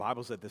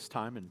Bibles at this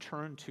time and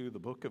turn to the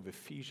book of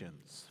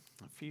Ephesians.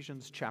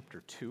 Ephesians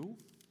chapter 2.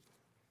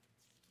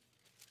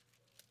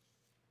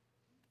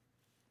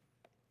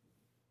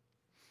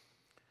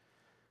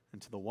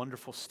 And to the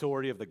wonderful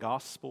story of the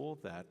gospel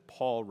that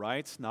Paul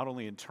writes, not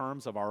only in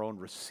terms of our own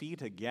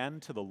receipt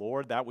again to the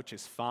Lord, that which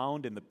is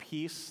found in the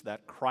peace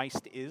that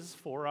Christ is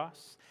for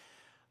us,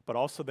 but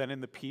also then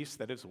in the peace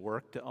that is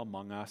worked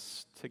among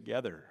us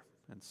together.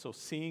 And so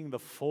seeing the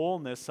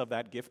fullness of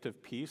that gift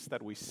of peace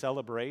that we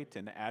celebrate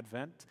in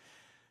Advent,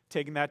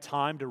 taking that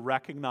time to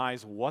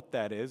recognize what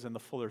that is and the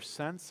fuller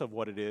sense of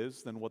what it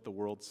is than what the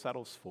world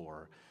settles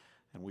for.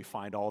 And we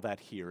find all that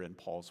here in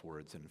Paul's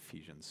words in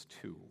Ephesians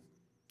 2.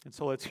 And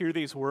so let's hear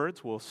these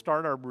words. We'll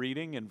start our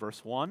reading in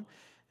verse 1,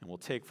 and we'll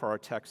take for our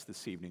text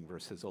this evening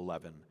verses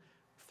 11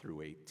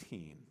 through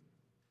 18.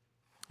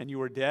 And you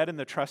were dead in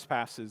the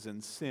trespasses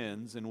and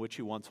sins in which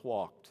you once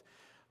walked,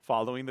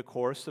 following the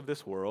course of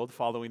this world,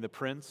 following the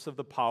prince of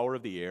the power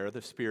of the air,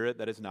 the spirit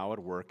that is now at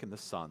work in the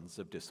sons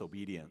of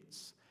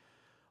disobedience,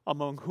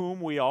 among whom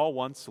we all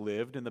once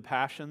lived in the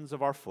passions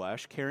of our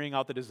flesh, carrying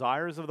out the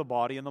desires of the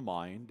body and the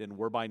mind, and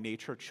were by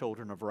nature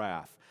children of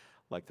wrath,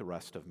 like the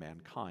rest of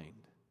mankind.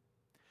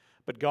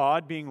 But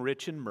God, being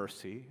rich in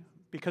mercy,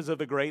 because of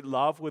the great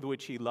love with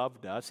which He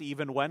loved us,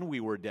 even when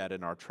we were dead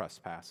in our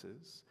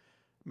trespasses,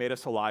 made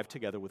us alive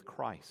together with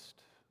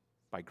Christ.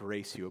 By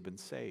grace you have been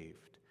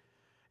saved,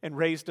 and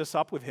raised us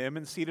up with Him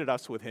and seated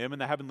us with Him in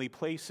the heavenly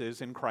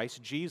places in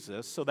Christ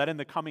Jesus, so that in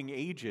the coming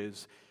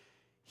ages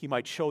He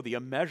might show the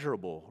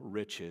immeasurable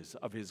riches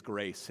of His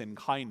grace and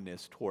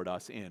kindness toward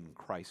us in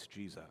Christ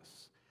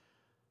Jesus.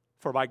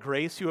 For by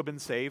grace you have been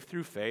saved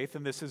through faith,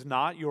 and this is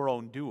not your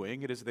own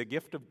doing, it is the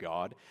gift of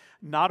God,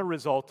 not a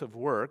result of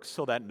works,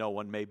 so that no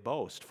one may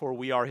boast. For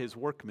we are His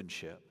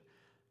workmanship,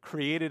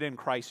 created in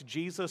Christ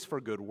Jesus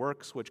for good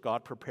works, which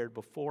God prepared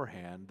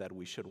beforehand that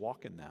we should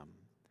walk in them.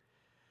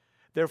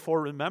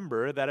 Therefore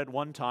remember that at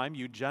one time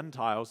you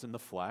Gentiles in the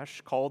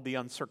flesh, called the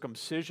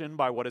uncircumcision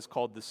by what is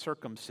called the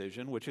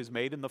circumcision, which is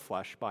made in the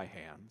flesh by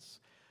hands.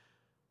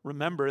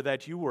 Remember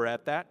that you were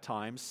at that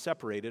time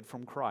separated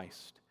from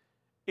Christ,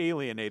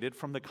 alienated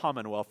from the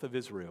commonwealth of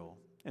Israel,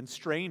 and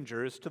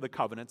strangers to the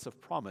covenants of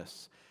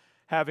promise,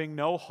 having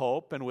no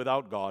hope and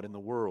without God in the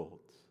world.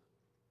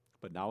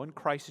 But now in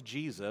Christ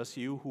Jesus,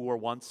 you who were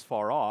once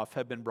far off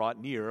have been brought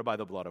near by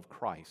the blood of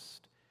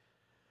Christ.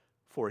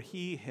 For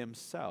He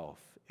Himself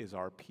is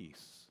our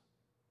peace,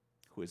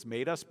 who has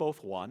made us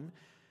both one,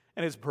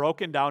 and has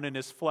broken down in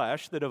His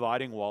flesh the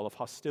dividing wall of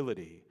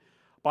hostility,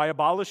 by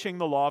abolishing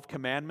the law of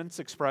commandments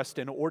expressed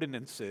in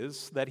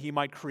ordinances, that He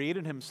might create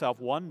in Himself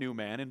one new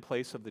man in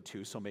place of the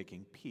two, so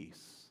making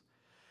peace,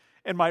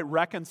 and might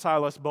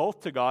reconcile us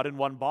both to God in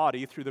one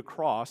body through the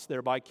cross,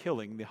 thereby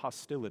killing the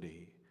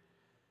hostility.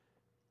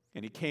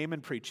 And He came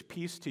and preached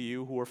peace to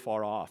you who were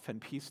far off,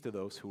 and peace to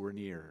those who were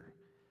near.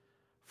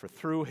 For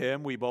through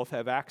Him we both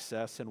have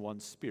access in one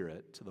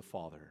Spirit to the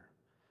Father.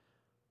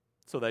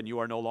 So then you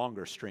are no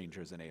longer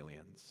strangers and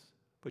aliens,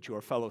 but you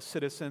are fellow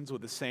citizens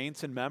with the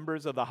saints and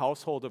members of the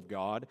household of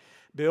God,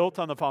 built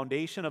on the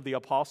foundation of the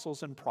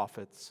apostles and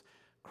prophets,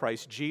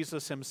 Christ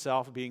Jesus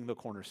Himself being the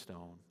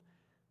cornerstone,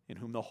 in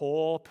whom the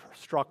whole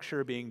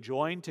structure being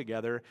joined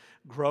together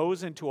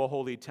grows into a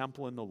holy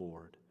temple in the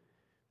Lord.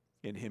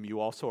 In Him you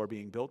also are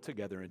being built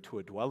together into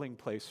a dwelling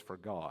place for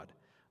God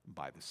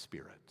by the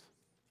Spirit.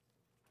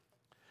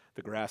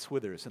 The grass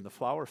withers and the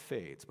flower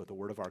fades, but the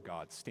word of our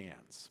God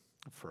stands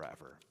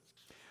forever.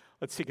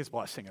 Let's seek His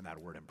blessing in that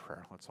word in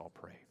prayer. Let's all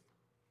pray.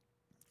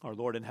 Our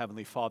Lord and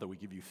Heavenly Father, we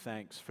give You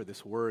thanks for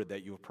this word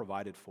that You have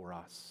provided for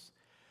us.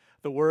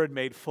 The Word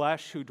made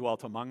flesh who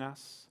dwelt among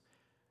us,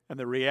 and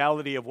the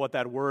reality of what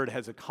that word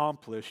has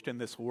accomplished in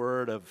this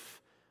word of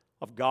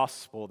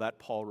gospel that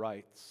Paul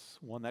writes,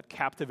 one that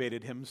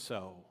captivated him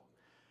so.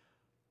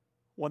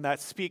 One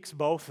that speaks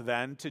both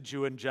then to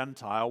Jew and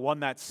Gentile, one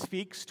that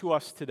speaks to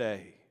us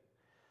today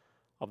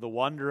of the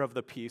wonder of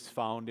the peace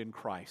found in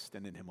Christ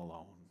and in Him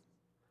alone.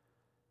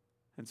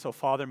 And so,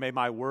 Father, may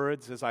my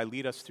words as I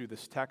lead us through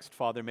this text,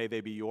 Father, may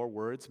they be Your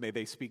words. May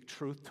they speak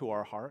truth to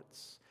our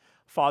hearts.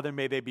 Father,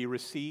 may they be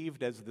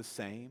received as the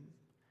same.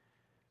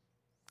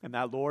 And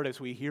that, Lord, as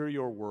we hear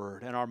Your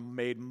word and are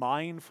made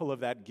mindful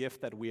of that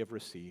gift that we have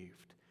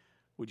received,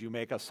 would You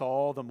make us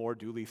all the more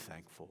duly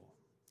thankful?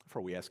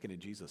 For we ask it in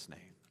Jesus'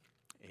 name.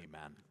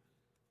 Amen.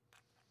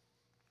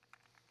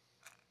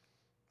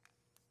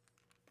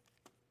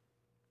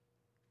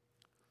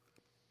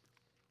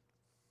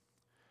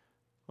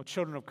 Well,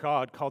 children of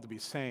God, called to be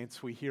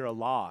saints, we hear a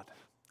lot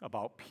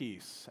about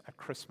peace at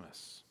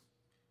Christmas.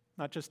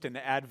 Not just in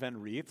Advent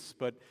wreaths,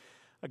 but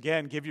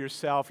again, give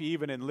yourself,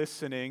 even in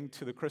listening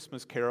to the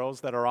Christmas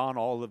carols that are on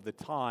all of the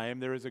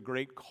time, there is a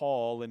great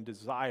call and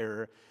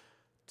desire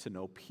to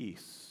know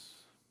peace.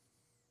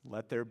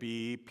 Let there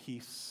be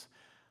peace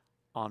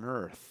on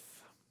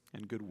earth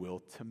and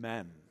goodwill to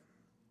men.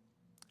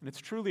 And it's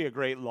truly a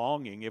great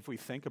longing if we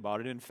think about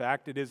it. In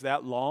fact, it is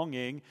that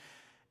longing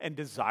and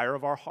desire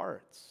of our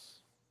hearts,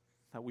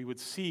 that we would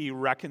see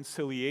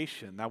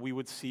reconciliation, that we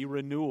would see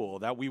renewal,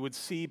 that we would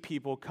see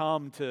people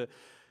come to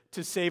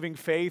to saving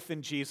faith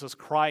in Jesus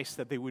Christ,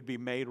 that they would be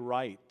made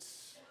right,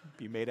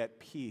 be made at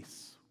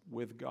peace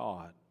with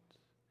God.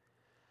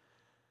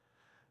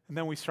 And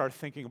then we start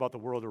thinking about the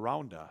world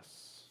around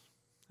us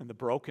and the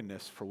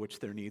brokenness for which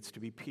there needs to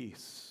be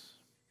peace.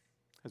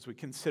 As we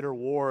consider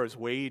wars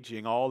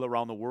waging all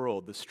around the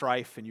world, the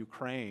strife in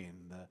Ukraine,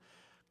 the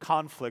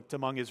conflict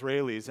among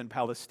Israelis and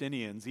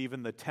Palestinians,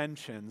 even the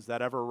tensions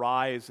that ever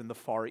rise in the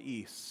Far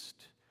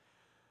East,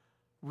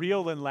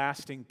 real and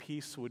lasting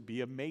peace would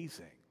be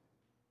amazing.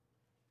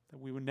 That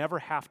we would never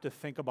have to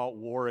think about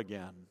war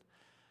again,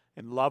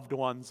 and loved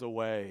ones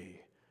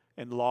away,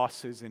 and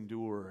losses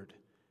endured,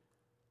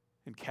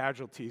 and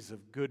casualties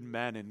of good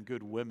men and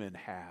good women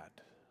had.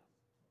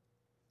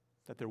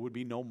 That there would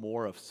be no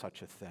more of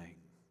such a thing.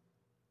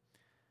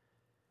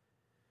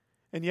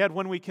 And yet,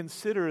 when we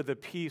consider the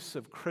peace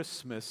of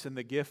Christmas and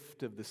the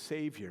gift of the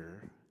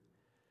Savior,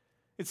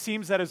 it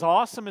seems that as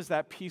awesome as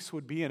that peace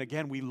would be, and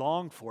again, we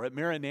long for it,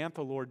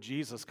 Maranatha, Lord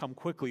Jesus, come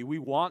quickly. We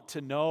want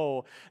to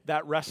know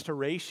that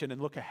restoration and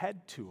look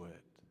ahead to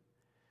it.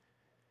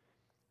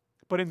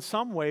 But in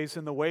some ways,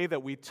 in the way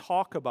that we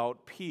talk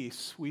about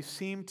peace, we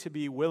seem to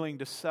be willing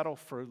to settle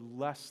for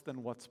less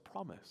than what's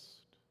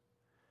promised.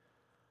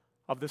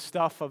 Of the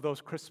stuff of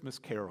those Christmas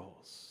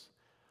carols,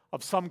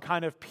 of some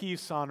kind of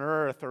peace on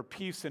earth, or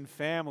peace in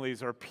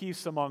families, or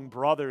peace among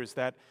brothers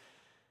that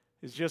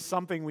is just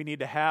something we need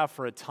to have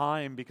for a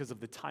time because of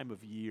the time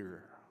of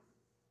year,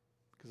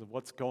 because of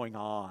what's going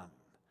on,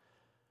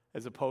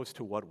 as opposed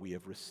to what we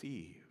have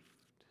received.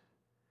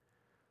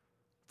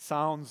 It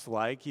sounds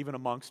like, even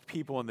amongst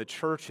people in the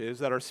churches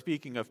that are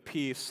speaking of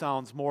peace,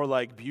 sounds more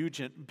like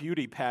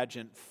beauty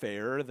pageant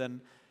fare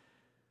than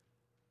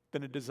a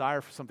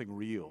desire for something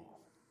real,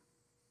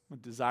 a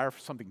desire for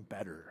something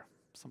better,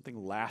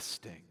 something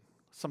lasting,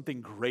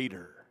 something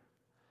greater.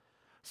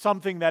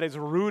 Something that is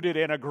rooted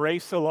in a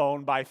grace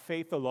alone, by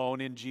faith alone,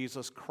 in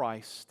Jesus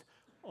Christ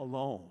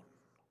alone.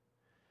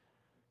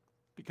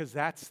 Because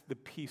that's the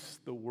peace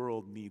the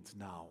world needs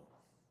now.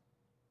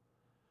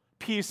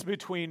 Peace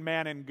between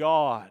man and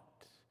God.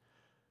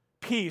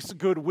 Peace,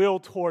 goodwill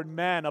toward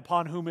men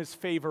upon whom his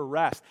favor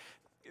rests.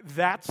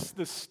 That's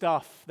the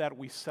stuff that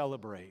we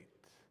celebrate.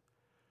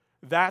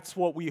 That's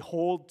what we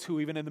hold to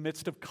even in the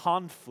midst of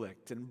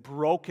conflict and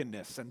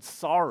brokenness and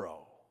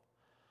sorrow.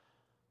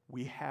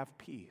 We have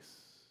peace.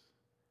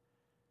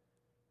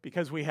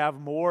 Because we have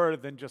more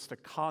than just a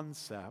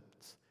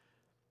concept,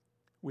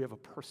 we have a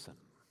person.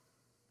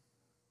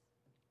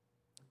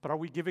 But are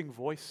we giving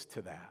voice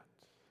to that?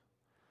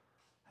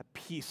 A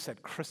peace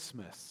at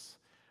Christmas,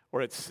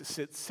 or it's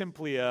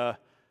simply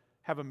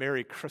have a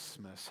Merry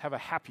Christmas, have a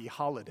happy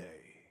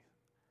holiday?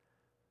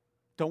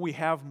 Don't we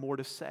have more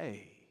to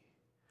say?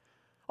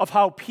 Of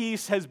how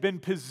peace has been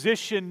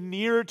positioned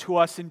near to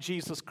us in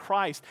Jesus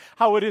Christ,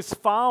 how it is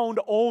found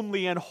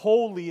only and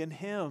wholly in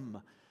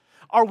Him.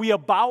 Are we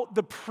about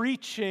the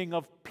preaching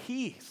of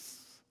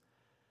peace?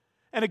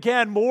 And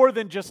again, more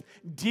than just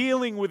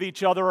dealing with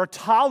each other or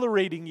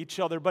tolerating each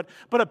other, but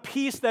a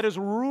peace that is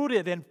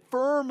rooted and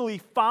firmly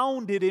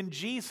founded in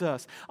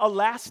Jesus, a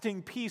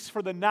lasting peace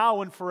for the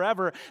now and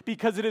forever,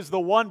 because it is the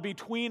one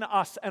between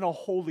us and a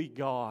holy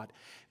God.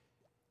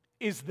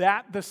 Is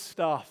that the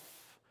stuff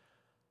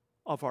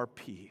of our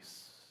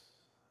peace?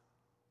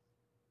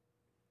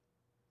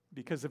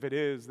 Because if it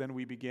is, then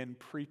we begin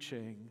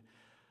preaching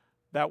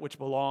that which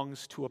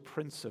belongs to a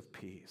Prince of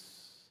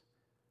Peace,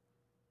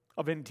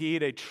 of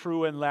indeed a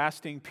true and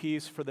lasting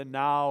peace for the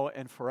now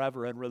and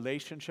forever, in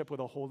relationship with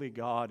a holy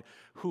God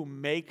who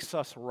makes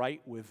us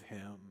right with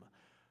Him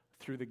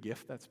through the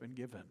gift that's been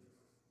given.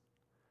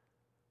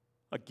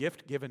 A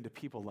gift given to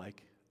people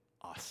like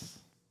us,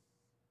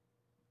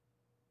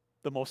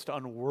 the most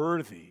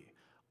unworthy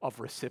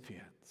of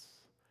recipients,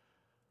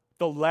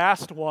 the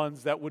last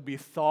ones that would be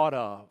thought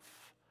of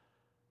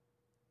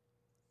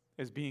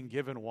as being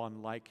given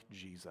one like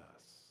Jesus.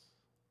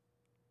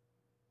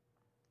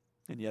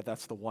 And yet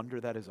that's the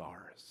wonder that is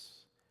ours.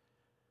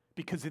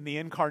 Because in the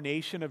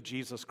incarnation of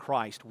Jesus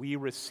Christ, we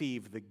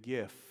receive the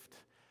gift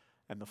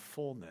and the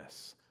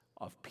fullness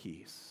of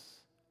peace.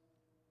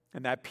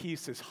 And that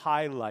peace is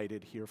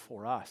highlighted here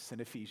for us in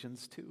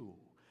Ephesians 2.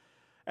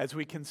 As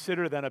we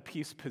consider then a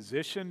peace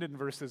positioned in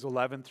verses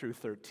 11 through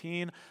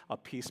 13, a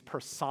peace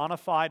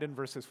personified in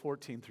verses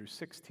 14 through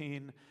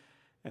 16,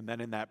 and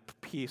then in that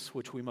peace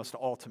which we must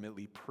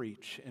ultimately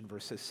preach in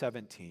verses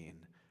 17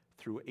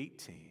 through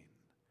 18.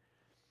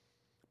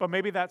 But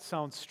maybe that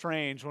sounds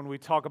strange when we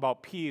talk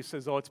about peace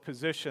as though it's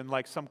positioned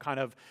like some kind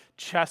of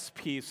chess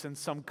piece in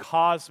some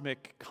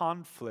cosmic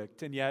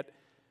conflict. And yet,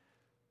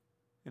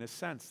 in a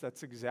sense,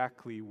 that's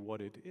exactly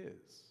what it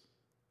is.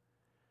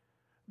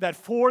 That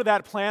for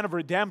that plan of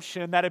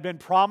redemption that had been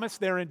promised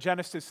there in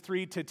Genesis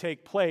 3 to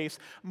take place,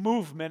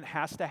 movement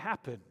has to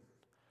happen.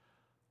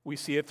 We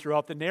see it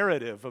throughout the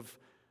narrative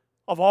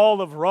of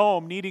all of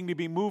Rome needing to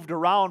be moved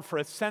around for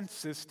a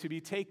census to be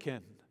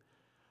taken,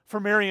 for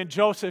Mary and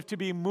Joseph to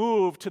be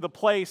moved to the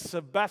place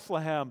of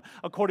Bethlehem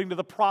according to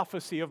the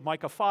prophecy of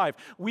Micah 5.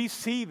 We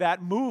see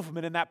that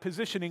movement and that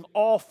positioning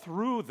all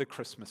through the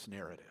Christmas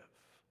narrative.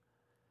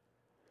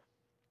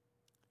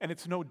 And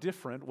it's no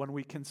different when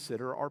we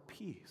consider our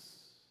peace.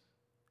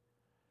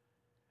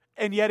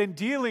 And yet in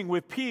dealing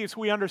with peace,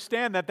 we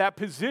understand that that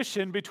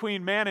position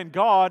between man and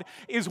God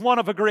is one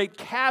of a great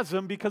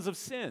chasm because of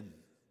sin.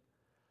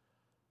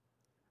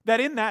 That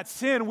in that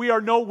sin, we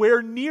are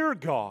nowhere near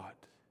God.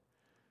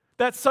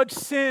 That such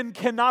sin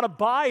cannot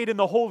abide in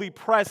the holy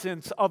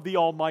presence of the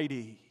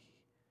Almighty.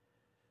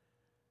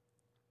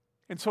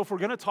 And so if we're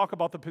going to talk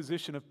about the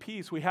position of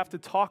peace, we have to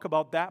talk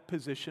about that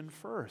position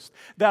first.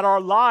 That our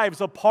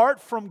lives,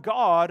 apart from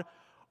God,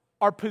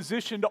 are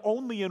positioned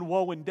only in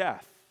woe and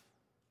death.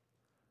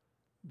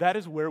 That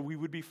is where we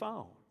would be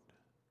found.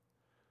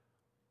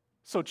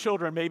 So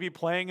children may be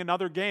playing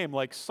another game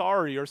like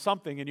Sorry or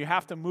something, and you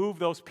have to move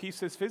those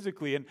pieces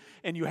physically,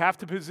 and you have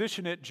to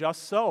position it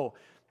just so.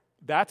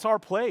 That's our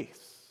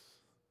place.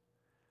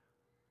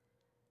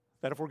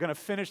 That if we're going to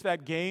finish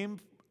that game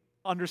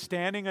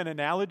understanding an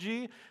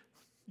analogy,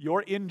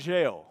 you're in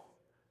jail,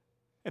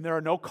 and there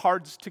are no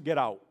cards to get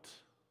out.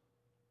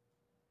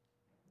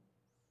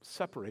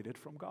 Separated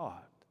from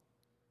God.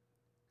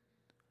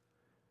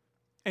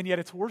 And yet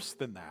it's worse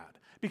than that,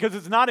 because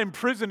it's not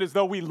imprisoned as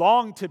though we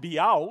long to be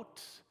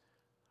out.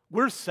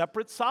 We're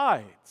separate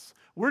sides.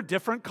 We're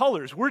different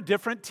colors. We're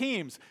different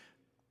teams.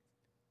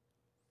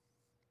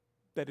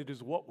 That it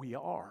is what we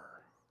are.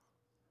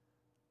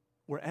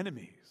 We're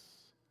enemies.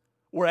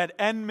 We're at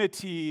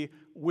enmity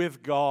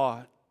with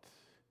God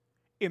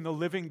in the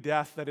living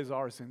death that is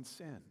ours in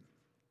sin.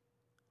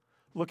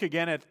 Look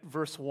again at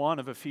verse 1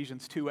 of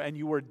Ephesians 2. And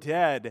you were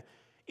dead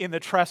in the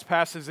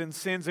trespasses and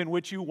sins in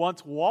which you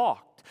once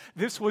walked.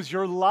 This was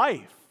your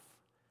life.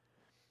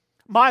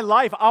 My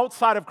life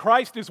outside of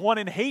Christ is one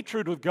in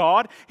hatred with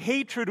God,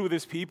 hatred with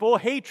His people,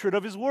 hatred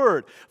of His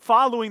word,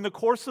 following the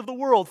course of the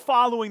world,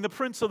 following the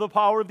prince of the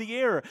power of the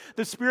air,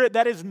 the spirit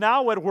that is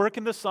now at work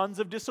in the sons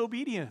of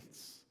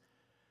disobedience,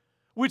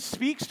 which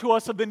speaks to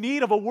us of the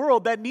need of a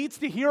world that needs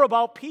to hear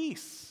about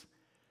peace,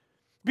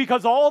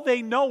 because all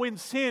they know in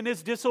sin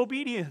is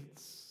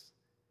disobedience.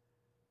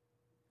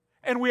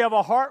 And we have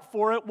a heart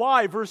for it.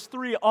 Why? Verse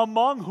 3,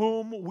 among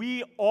whom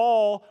we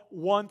all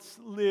once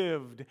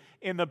lived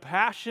in the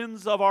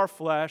passions of our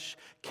flesh,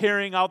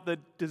 carrying out the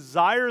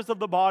desires of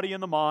the body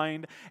and the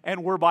mind,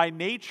 and were by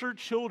nature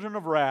children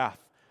of wrath,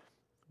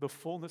 the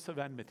fullness of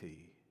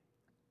enmity,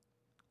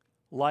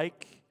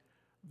 like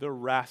the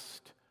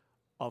rest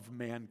of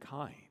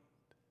mankind.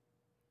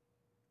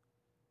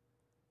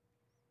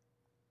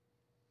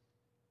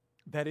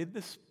 That in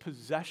this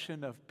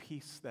possession of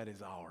peace that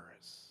is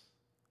ours,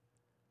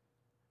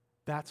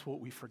 that's what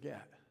we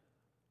forget.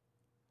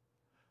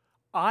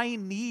 I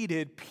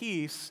needed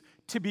peace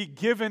to be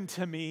given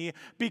to me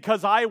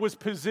because I was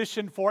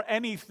positioned for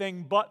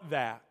anything but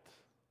that.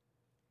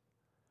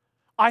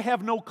 I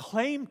have no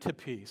claim to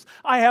peace.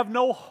 I have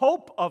no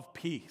hope of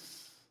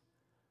peace.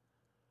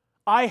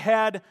 I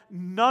had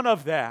none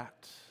of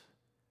that,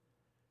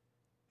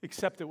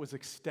 except it was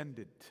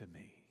extended to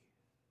me.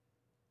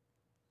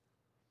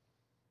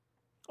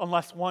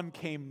 Unless one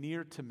came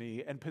near to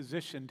me and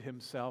positioned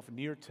himself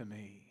near to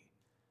me,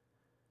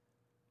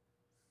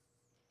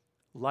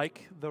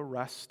 like the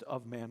rest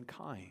of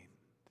mankind.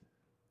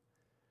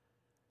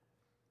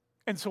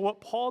 And so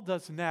what Paul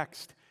does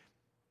next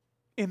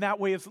in that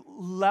way is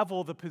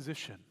level the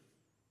position.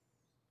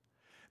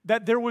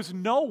 That there was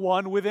no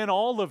one within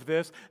all of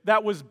this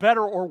that was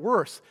better or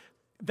worse.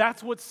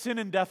 That's what sin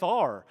and death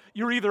are.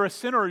 You're either a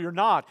sinner or you're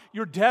not.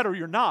 You're dead or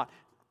you're not.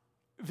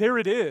 There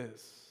it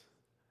is.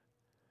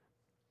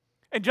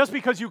 And just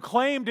because you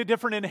claimed a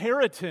different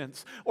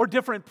inheritance or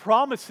different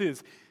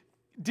promises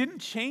didn't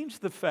change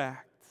the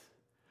fact.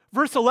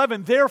 Verse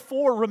 11,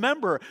 therefore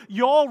remember.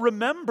 Y'all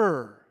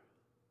remember.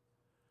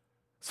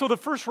 So the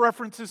first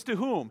reference is to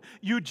whom?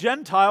 You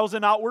Gentiles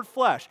in outward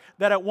flesh.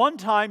 That at one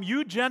time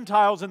you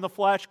Gentiles in the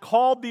flesh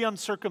called the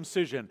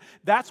uncircumcision.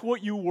 That's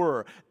what you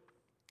were.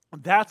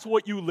 That's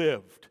what you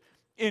lived.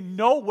 In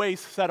no way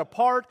set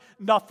apart,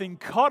 nothing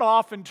cut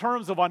off in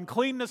terms of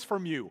uncleanness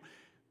from you.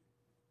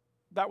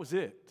 That was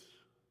it.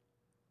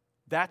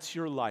 That's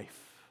your life.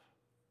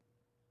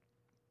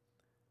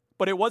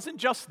 But it wasn't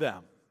just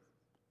them.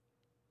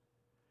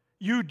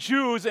 You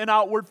Jews in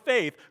outward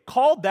faith,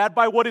 called that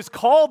by what is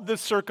called the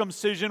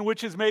circumcision,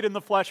 which is made in the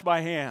flesh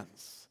by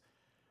hands.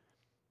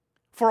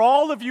 For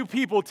all of you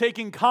people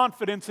taking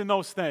confidence in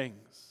those things,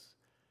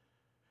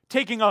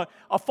 taking a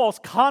false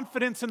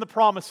confidence in the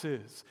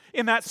promises,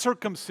 in that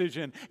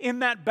circumcision, in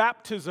that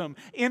baptism,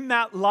 in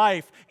that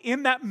life,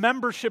 in that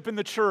membership in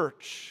the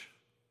church.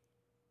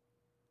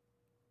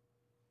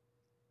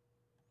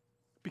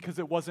 Because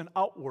it wasn't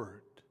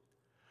outward.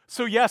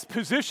 So yes,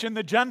 position,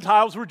 the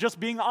Gentiles were just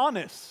being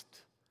honest.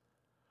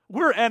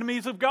 We're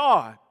enemies of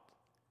God.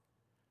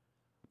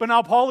 But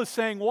now Paul is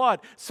saying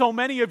what? So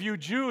many of you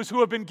Jews who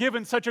have been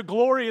given such a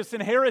glorious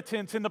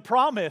inheritance in the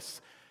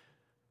promise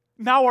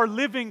now are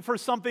living for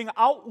something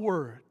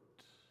outward.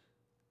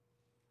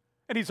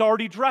 And he's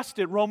already addressed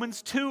it.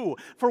 Romans 2.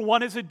 For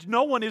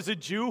no one is a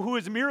Jew who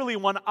is merely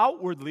one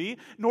outwardly,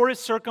 nor is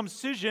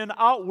circumcision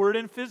outward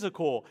and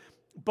physical.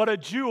 But a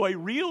Jew, a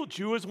real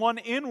Jew, is one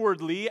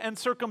inwardly, and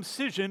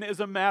circumcision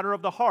is a matter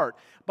of the heart,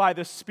 by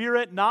the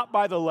Spirit, not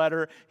by the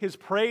letter. His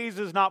praise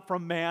is not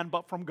from man,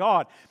 but from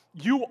God.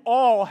 You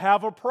all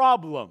have a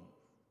problem.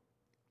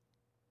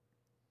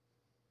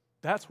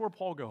 That's where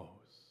Paul goes.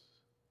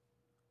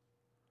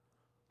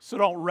 So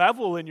don't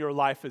revel in your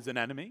life as an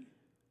enemy,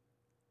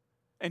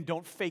 and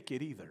don't fake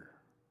it either.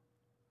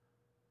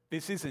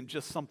 This isn't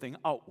just something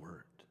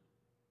outward.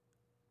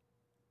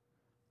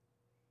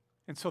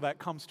 And so that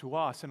comes to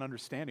us in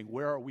understanding,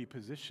 where are we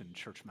positioned,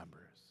 church members?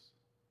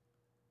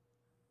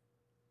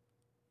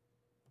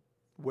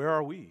 Where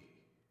are we?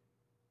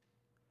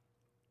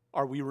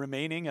 Are we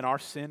remaining in our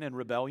sin and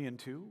rebellion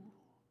too?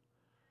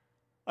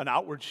 An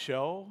outward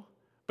show,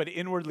 but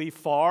inwardly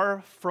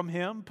far from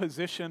Him,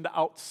 positioned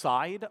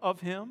outside of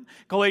Him?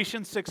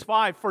 Galatians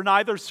 6:5, for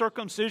neither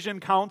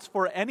circumcision counts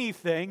for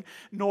anything,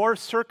 nor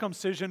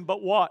circumcision,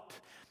 but what?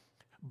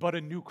 But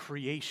a new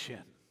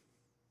creation.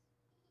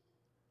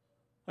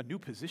 A new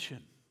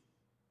position,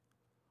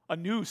 a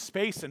new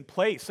space and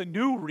place, a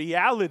new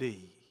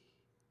reality.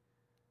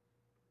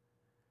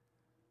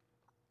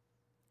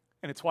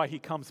 And it's why he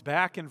comes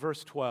back in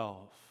verse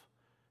 12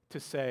 to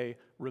say,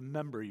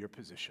 remember your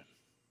position.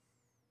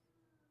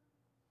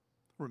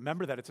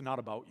 Remember that it's not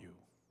about you.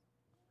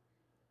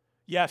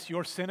 Yes,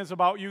 your sin is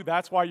about you.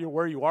 That's why you're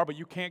where you are, but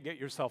you can't get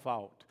yourself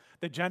out.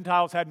 The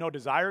Gentiles had no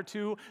desire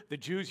to. The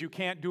Jews, you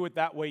can't do it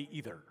that way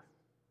either.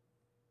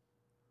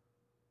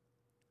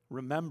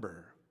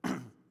 Remember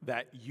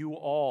that you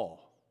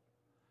all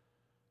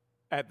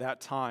at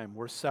that time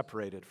were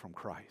separated from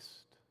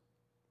Christ.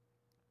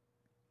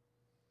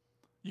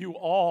 You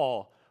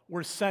all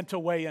were sent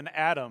away in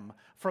Adam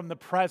from the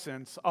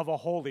presence of a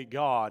holy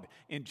God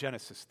in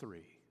Genesis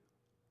 3.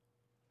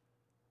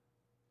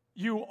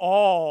 You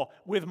all,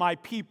 with my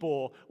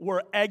people,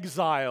 were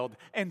exiled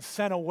and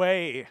sent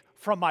away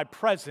from my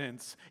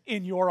presence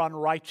in your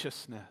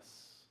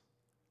unrighteousness.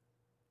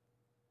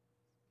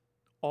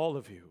 All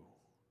of you,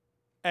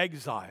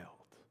 exiled,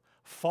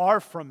 far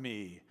from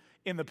me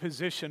in the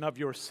position of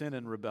your sin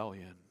and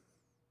rebellion.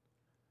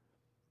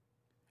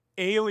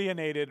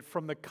 Alienated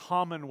from the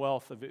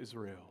commonwealth of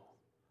Israel,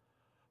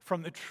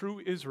 from the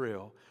true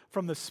Israel,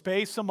 from the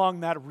space among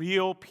that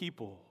real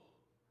people.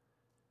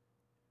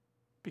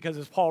 Because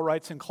as Paul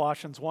writes in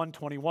Colossians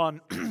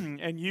 1:21,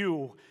 and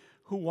you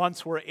who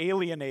once were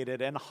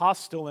alienated and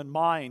hostile in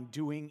mind,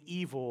 doing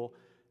evil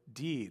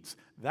deeds.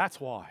 That's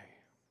why.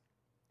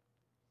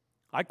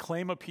 I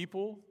claim a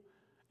people,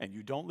 and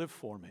you don't live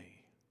for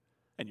me.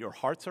 And your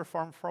hearts are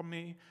far from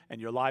me, and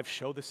your lives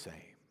show the same.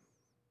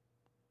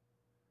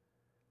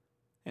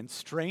 And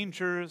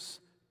strangers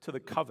to the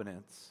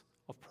covenants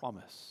of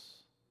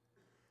promise.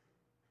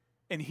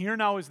 And here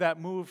now is that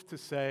move to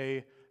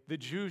say, the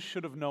Jews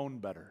should have known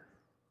better.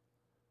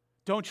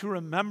 Don't you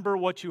remember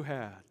what you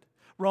had?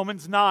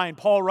 Romans 9,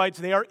 Paul writes,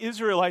 they are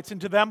Israelites,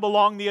 and to them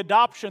belong the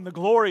adoption, the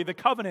glory, the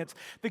covenants,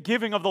 the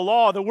giving of the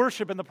law, the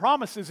worship, and the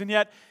promises. And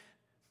yet,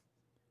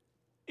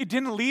 it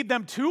didn't lead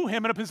them to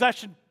Him in a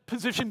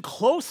position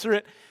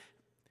closer.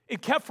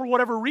 It kept, for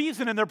whatever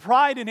reason, in their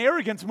pride and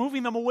arrogance,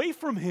 moving them away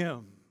from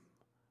Him.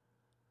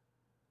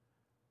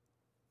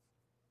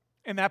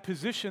 And that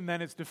position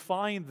then is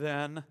defined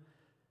then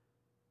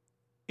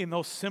in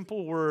those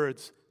simple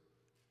words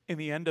in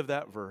the end of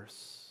that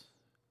verse.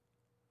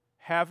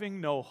 Having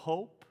no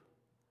hope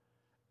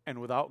and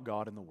without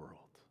God in the world.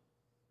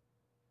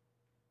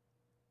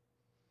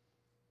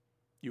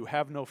 You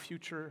have no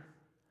future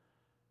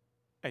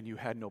and you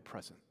had no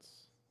present.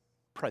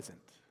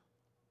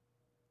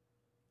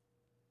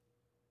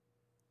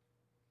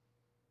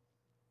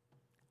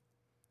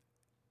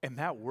 And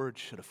that word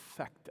should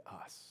affect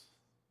us.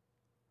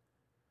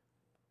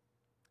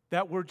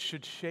 That word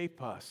should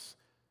shape us,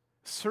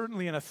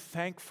 certainly in a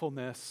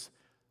thankfulness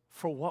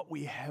for what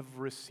we have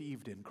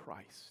received in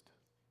Christ.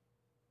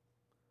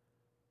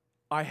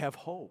 I have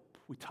hope.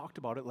 We talked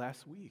about it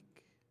last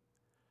week.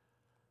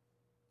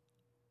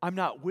 I'm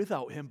not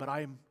without Him, but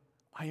I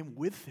am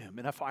with Him.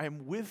 And if I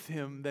am with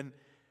Him,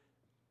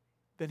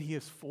 then He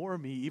is for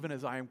me, even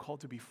as I am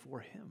called to be for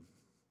Him.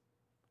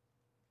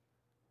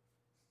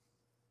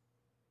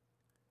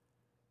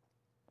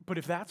 But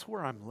if that's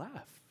where I'm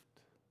left,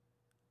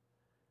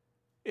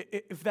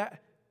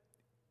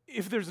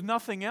 if there's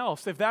nothing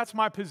else, if that's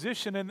my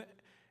position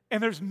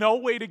and there's no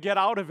way to get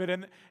out of it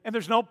and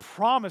there's no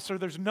promise or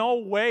there's no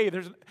way,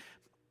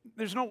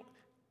 there's no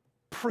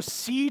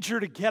procedure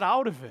to get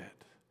out of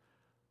it,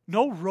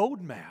 no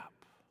roadmap.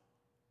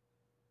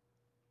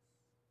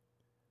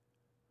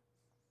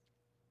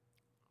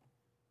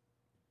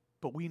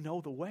 But we know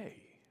the way.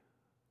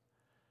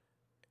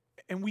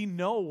 And we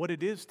know what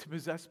it is to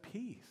possess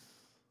peace.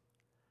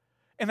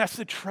 And that's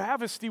the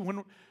travesty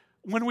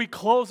when we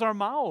close our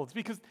mouths,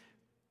 because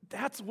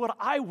that's what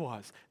I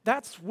was.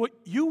 That's what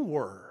you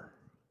were.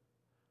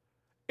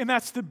 And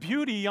that's the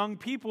beauty, young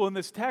people, in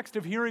this text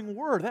of hearing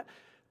word.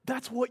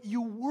 That's what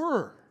you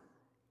were.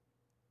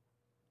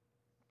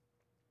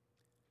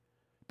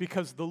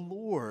 Because the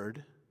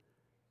Lord,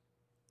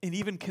 in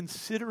even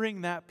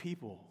considering that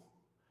people,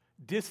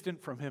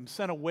 distant from him,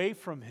 sent away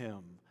from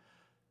him,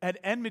 at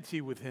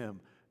enmity with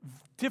him,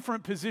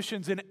 different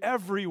positions in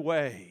every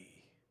way.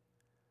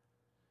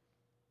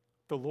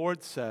 The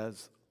Lord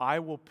says, I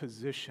will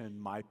position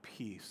my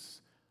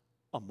peace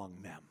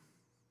among them.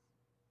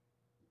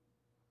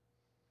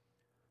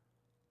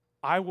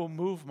 I will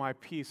move my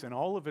peace in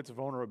all of its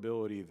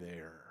vulnerability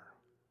there,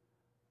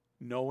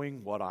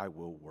 knowing what I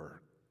will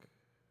work.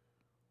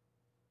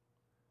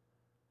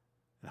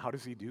 And how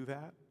does he do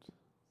that?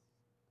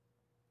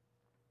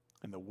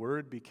 And the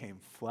Word became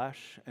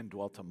flesh and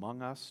dwelt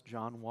among us,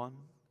 John 1.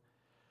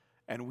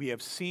 And we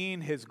have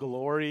seen his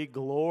glory,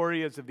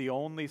 glory as of the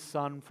only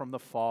Son from the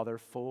Father,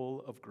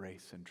 full of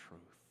grace and truth.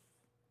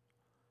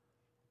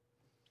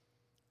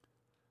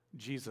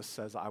 Jesus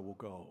says, I will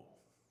go.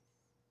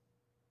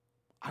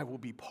 I will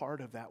be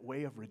part of that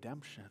way of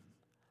redemption.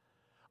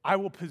 I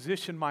will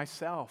position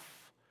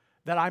myself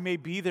that I may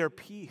be their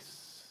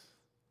peace.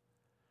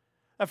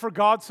 And for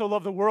God so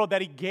loved the world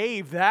that he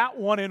gave that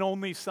one and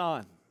only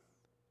Son,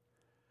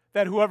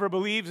 that whoever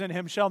believes in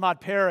him shall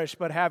not perish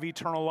but have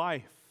eternal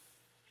life.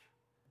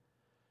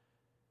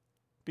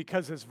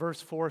 Because as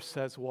verse 4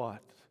 says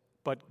what?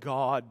 But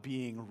God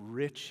being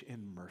rich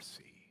in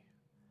mercy,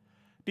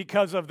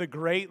 because of the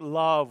great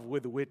love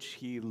with which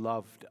he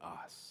loved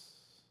us.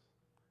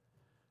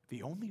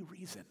 The only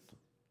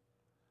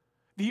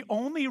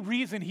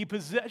reason he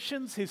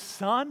positions his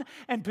Son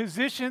and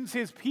positions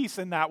his peace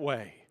in that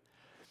way.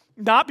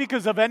 Not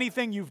because of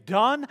anything you've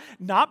done,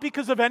 not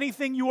because of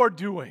anything you are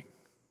doing.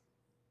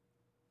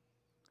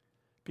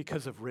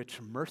 Because of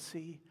rich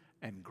mercy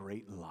and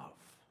great love.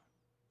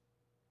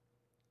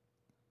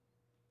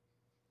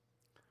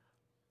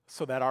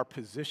 So that our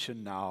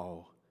position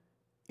now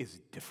is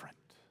different.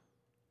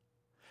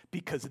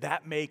 Because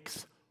that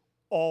makes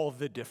all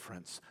the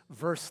difference.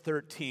 Verse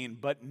 13,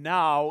 but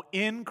now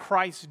in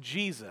Christ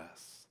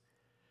Jesus,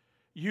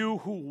 you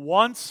who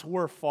once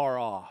were far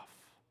off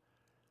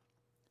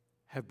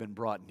have been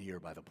brought near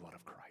by the blood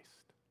of Christ.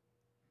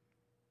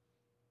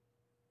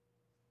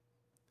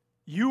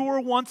 You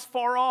were once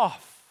far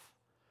off.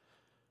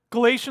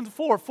 Galatians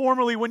 4,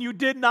 formerly when you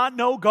did not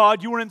know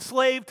God, you were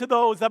enslaved to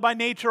those that by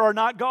nature are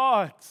not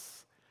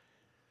God's.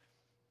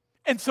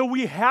 And so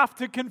we have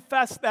to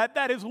confess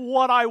that is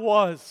what I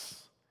was.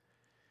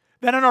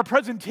 That in our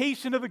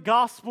presentation of the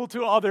gospel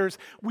to others,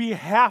 we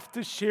have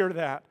to share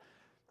that.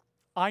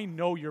 I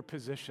know your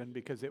position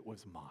because it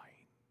was mine.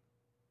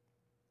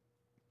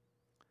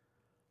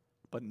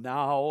 But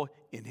now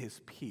in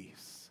his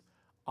peace,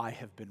 I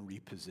have been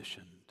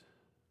repositioned.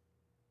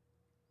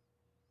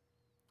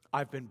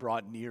 I've been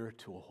brought near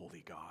to a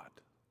holy God.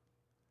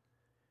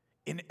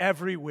 In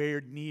every way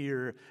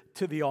near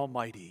to the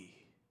Almighty.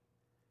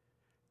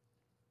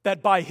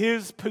 That by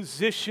his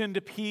positioned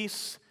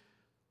peace,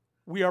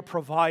 we are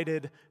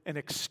provided an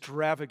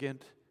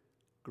extravagant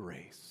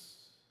grace.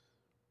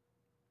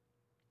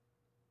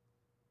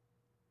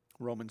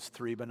 Romans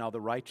 3, but now the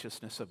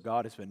righteousness of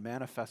God has been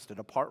manifested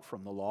apart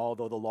from the law,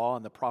 although the law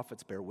and the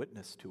prophets bear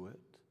witness to it.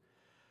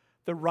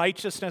 The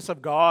righteousness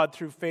of God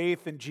through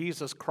faith in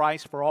Jesus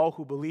Christ for all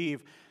who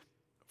believe,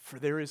 for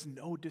there is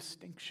no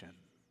distinction.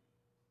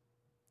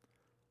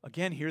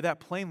 Again, hear that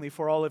plainly,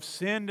 for all have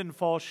sinned and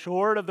fall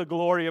short of the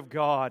glory of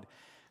God.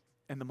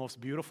 And the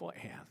most beautiful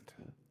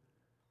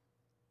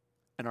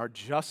and are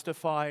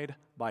justified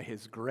by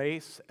his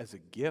grace as a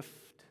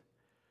gift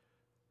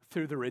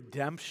through the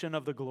redemption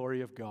of the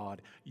glory of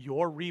God.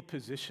 Your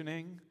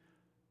repositioning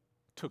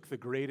took the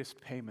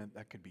greatest payment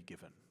that could be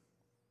given.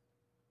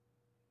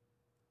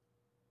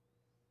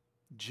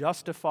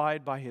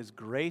 Justified by his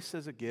grace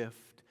as a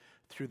gift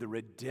through the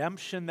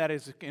redemption that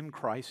is in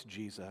Christ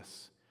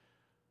Jesus,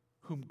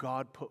 whom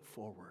God put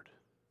forward,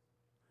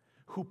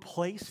 who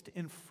placed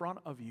in front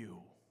of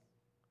you.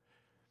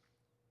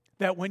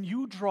 That when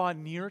you draw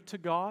near to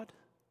God,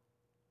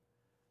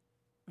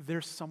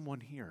 there's someone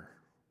here.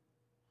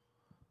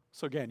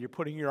 So again, you're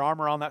putting your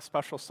arm around that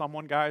special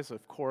someone, guys,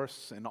 of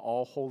course, in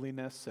all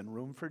holiness and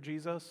room for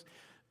Jesus.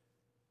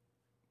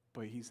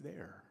 But he's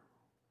there.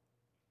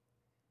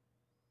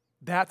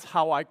 That's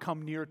how I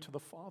come near to the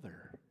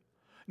Father.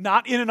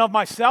 Not in and of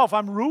myself,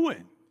 I'm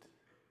ruined.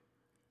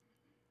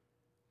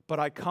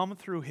 But I come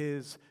through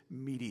his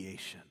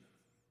mediation.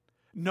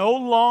 No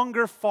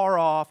longer far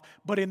off,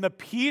 but in the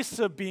peace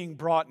of being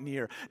brought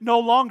near. No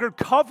longer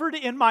covered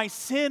in my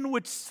sin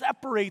which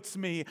separates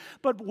me,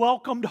 but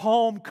welcomed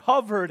home,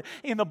 covered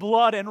in the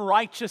blood and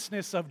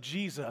righteousness of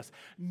Jesus.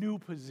 New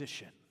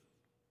position.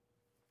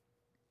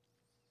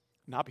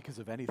 Not because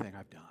of anything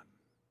I've done,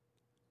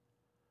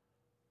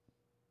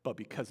 but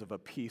because of a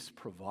peace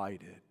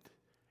provided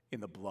in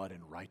the blood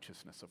and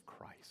righteousness of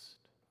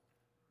Christ.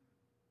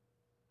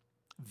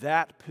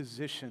 That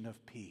position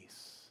of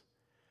peace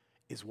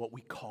is what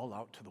we call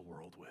out to the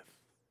world with.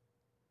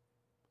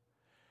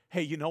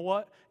 Hey, you know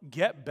what?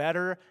 Get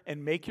better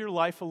and make your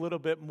life a little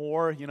bit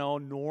more,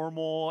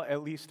 normal,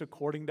 at least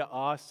according to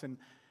us, and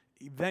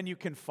then you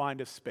can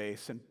find a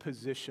space and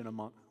position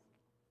among.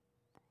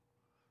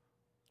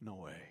 No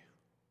way.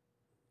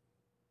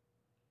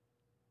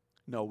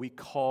 No, we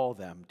call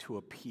them to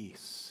a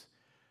peace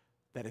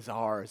that is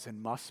ours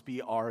and must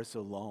be ours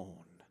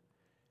alone,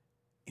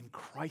 in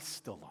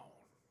Christ alone.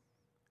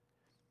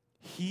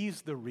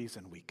 He's the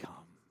reason we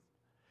come.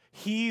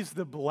 He's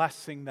the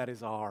blessing that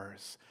is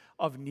ours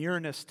of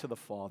nearness to the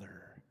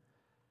Father.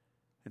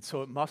 And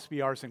so it must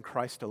be ours in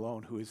Christ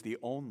alone, who is the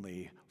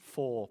only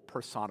full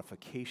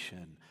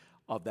personification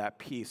of that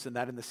peace. And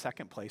that in the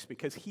second place,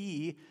 because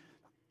He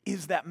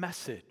is that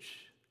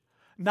message.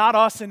 Not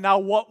us and now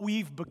what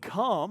we've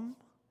become,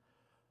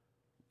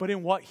 but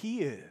in what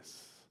He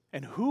is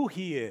and who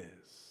He is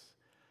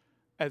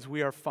as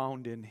we are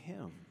found in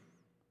Him.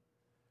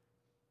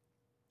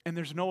 And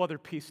there's no other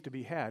peace to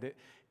be had.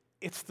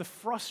 It's the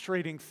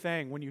frustrating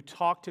thing when you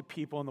talk to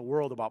people in the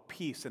world about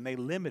peace and they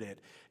limit it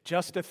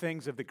just to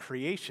things of the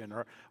creation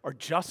or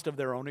just of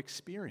their own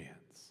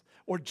experience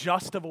or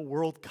just of a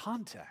world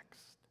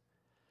context.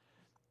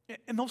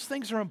 And those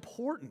things are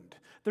important.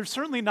 They're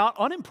certainly not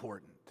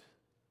unimportant.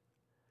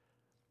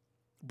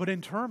 But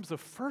in terms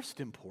of first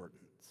importance,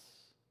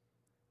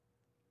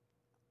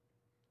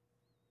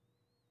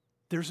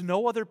 there's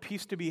no other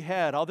peace to be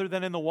had other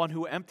than in the one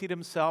who emptied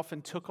Himself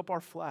and took up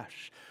our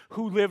flesh,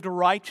 who lived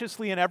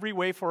righteously in every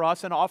way for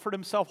us and offered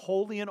Himself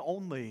wholly and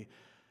only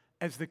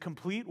as the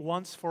complete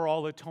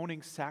once-for-all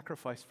atoning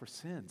sacrifice for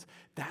sins.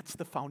 That's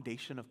the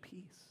foundation of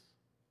peace.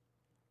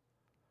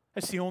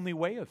 That's the only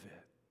way of it.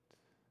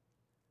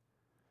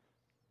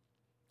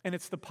 And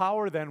it's the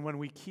power then when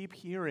we keep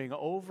hearing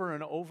over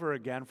and over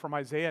again from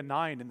Isaiah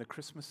 9 in the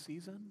Christmas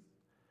season,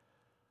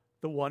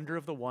 the wonder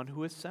of the one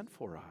who is sent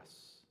for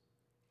us.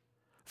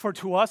 For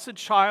to us a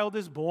child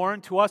is born,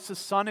 to us a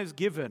son is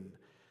given,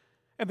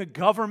 and the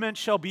government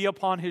shall be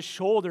upon His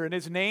shoulder, and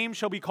His name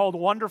shall be called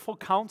Wonderful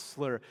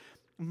Counselor,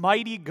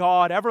 Mighty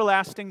God,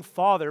 Everlasting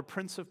Father,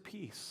 Prince of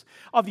Peace.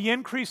 Of the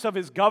increase of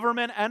His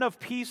government and of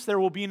peace there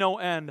will be no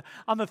end,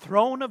 on the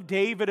throne of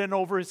David and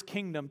over His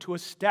kingdom, to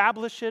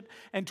establish it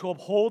and to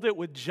uphold it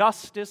with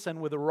justice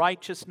and with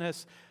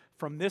righteousness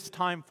from this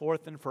time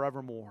forth and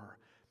forevermore.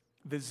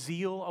 The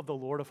zeal of the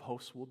Lord of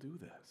hosts will do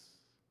this.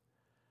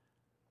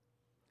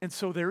 And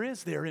so there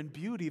is there in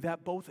beauty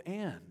that both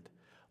and.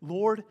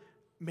 Lord,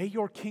 may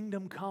Your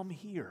kingdom come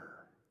here.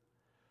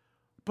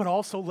 But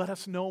also let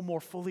us know more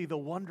fully the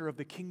wonder of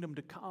the kingdom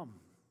to come.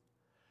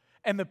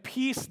 And the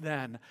peace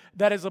then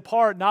that is a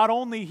part not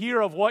only here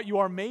of what You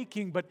are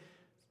making, but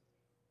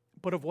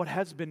of what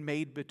has been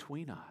made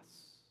between us.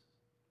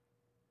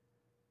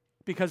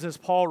 Because as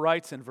Paul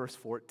writes in verse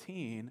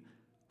 14,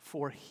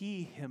 for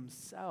He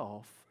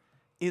Himself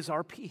is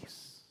our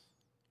peace.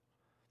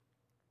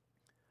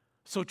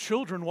 So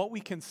children, what we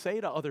can say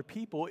to other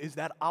people is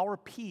that our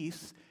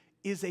peace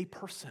is a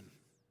person.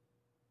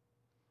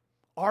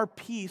 Our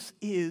peace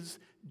is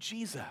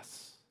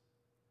Jesus.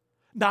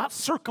 Not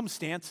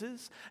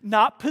circumstances,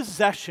 not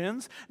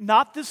possessions,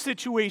 not the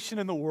situation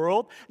in the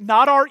world,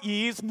 not our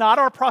ease, not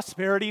our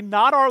prosperity,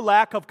 not our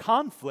lack of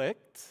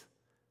conflict.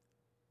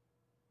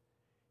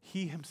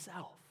 He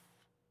Himself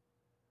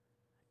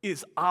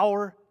is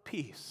our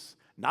peace.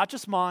 Not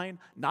just mine,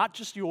 not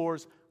just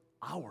yours,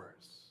 ours.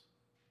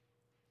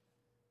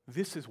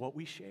 This is what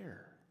we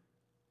share.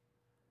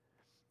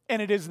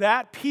 And it is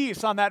that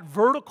peace on that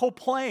vertical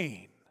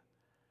plane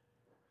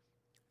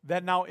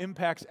that now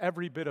impacts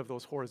every bit of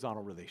those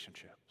horizontal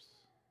relationships.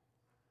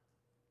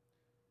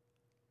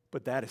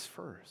 But that is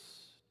first.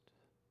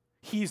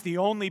 He's the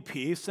only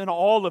peace and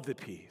all of the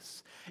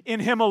peace. In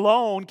Him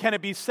alone can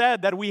it be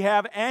said that we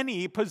have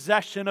any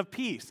possession of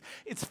peace.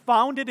 It's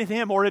founded in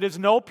Him, or it is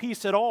no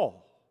peace at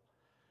all.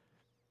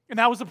 And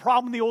that was the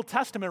problem in the Old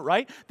Testament,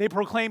 right? They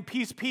proclaim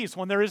peace, peace,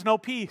 when there is no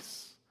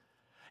peace.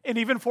 And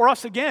even for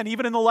us, again,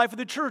 even in the life of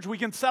the church, we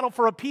can settle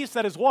for a peace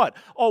that is what?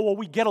 Oh, well,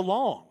 we get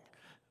along.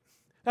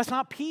 That's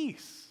not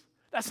peace.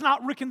 That's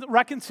not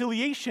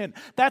reconciliation.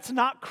 That's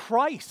not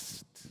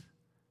Christ.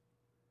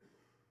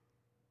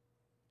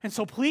 And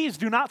so please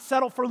do not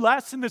settle for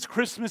less in this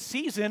Christmas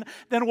season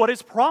than what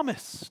is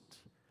promised.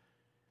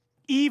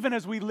 Even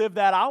as we live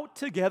that out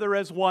together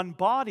as one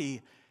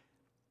body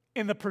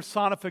in the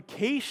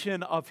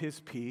personification of His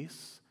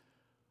peace,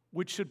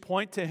 which should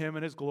point to Him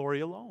and His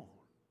glory alone.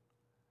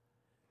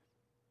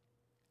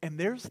 And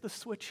there's the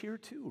switch here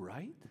too,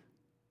 right?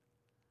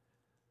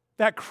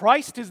 That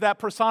Christ is that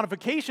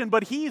personification,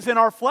 but He's in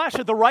our flesh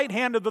at the right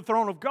hand of the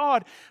throne of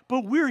God,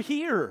 but we're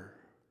here.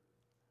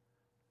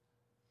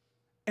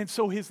 And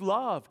so His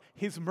love,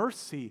 His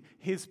mercy,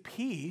 His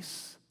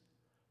peace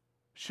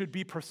should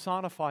be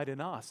personified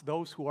in us,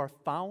 those who are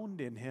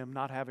found in Him,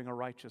 not having a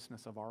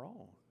righteousness of our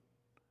own.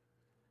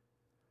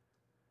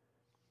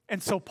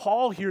 And so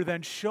Paul here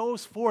then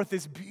shows forth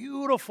this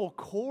beautiful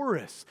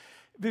chorus,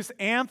 this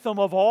anthem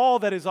of all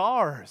that is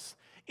ours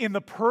in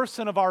the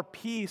person of our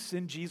peace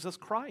in Jesus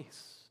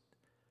Christ.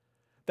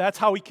 That's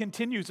how he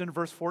continues in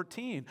verse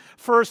 14.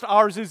 First,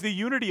 ours is the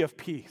unity of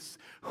peace,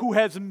 who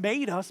has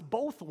made us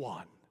both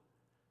one.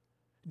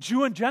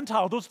 Jew and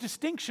Gentile, those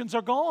distinctions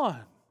are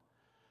gone.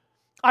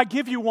 I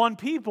give you one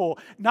people.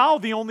 Now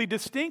the only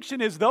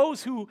distinction is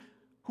those who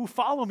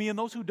follow me and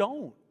those who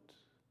don't.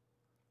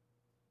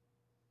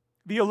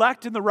 the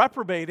elect and the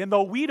reprobate, and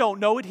though we don't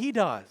know it, he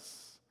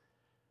does.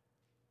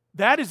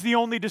 That is the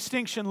only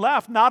distinction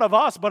left, not of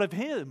us, but of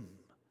him.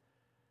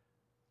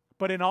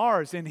 But in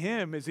ours, in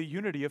him, is a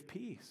unity of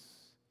peace.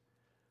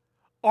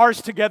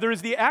 Ours together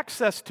is the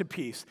access to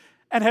peace,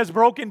 and has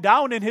broken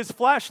down in his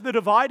flesh the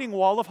dividing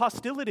wall of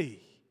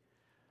hostility.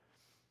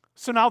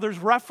 So now there's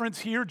reference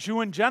here,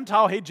 Jew and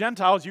Gentile. Hey,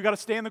 Gentiles, you got to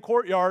stay in the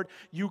courtyard.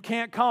 You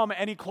can't come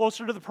any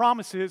closer to the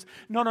promises.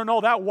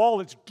 No, that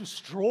wall is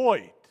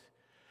destroyed.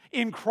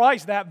 In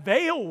Christ, that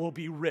veil will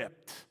be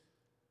ripped.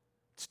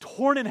 It's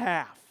torn in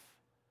half.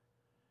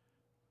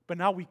 But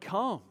now we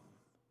come.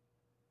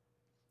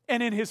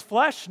 And in his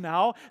flesh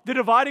now, the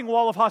dividing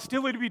wall of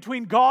hostility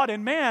between God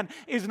and man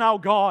is now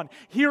gone.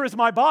 Here is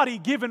my body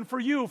given for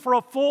you for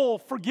a full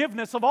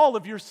forgiveness of all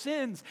of your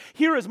sins.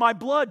 Here is my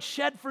blood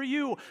shed for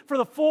you for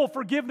the full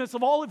forgiveness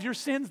of all of your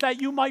sins,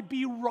 that you might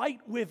be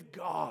right with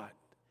God,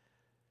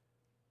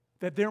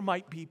 that there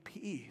might be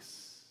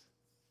peace.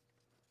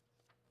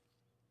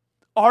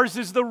 Ours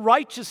is the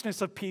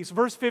righteousness of peace.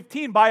 Verse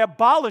 15, by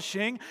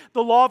abolishing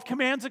the law of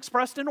commands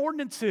expressed in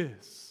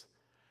ordinances.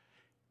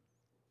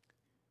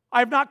 I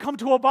have not come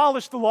to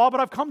abolish the law, but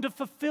I've come to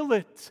fulfill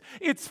it.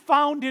 It's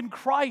found in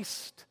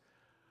Christ.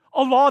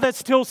 A law that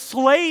still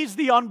slays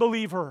the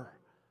unbeliever,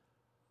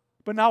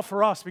 but now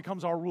for us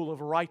becomes our rule of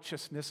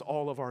righteousness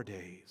all of our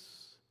days.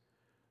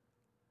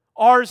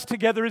 Ours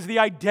together is the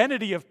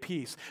identity of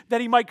peace,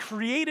 that he might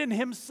create in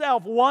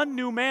himself one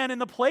new man in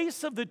the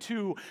place of the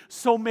two,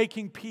 so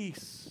making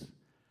peace.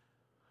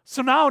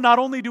 So now not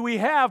only do we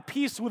have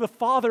peace with the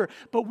Father,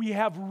 but we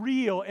have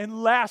real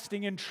and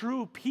lasting and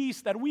true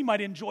peace that we might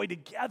enjoy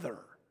together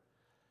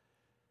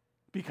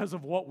because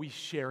of what we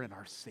share in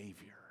our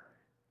Savior.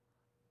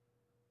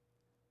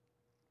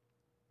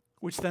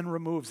 Which then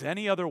removes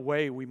any other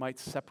way we might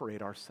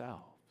separate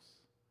ourselves.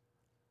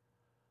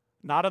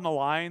 Not on the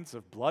lines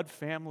of blood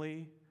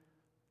family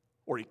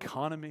or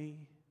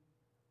economy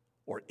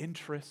or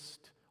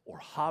interest or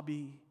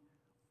hobby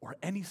or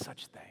any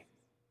such thing.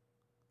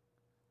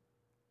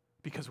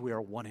 Because we are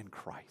one in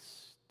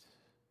Christ.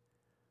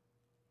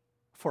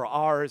 For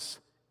ours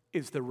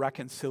is the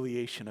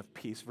reconciliation of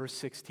peace. Verse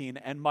 16,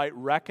 and might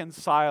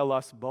reconcile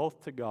us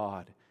both to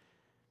God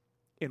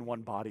in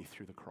one body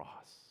through the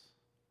cross.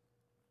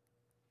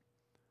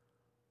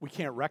 We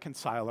can't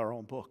reconcile our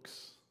own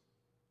books,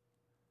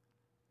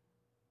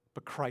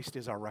 but Christ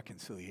is our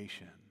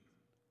reconciliation.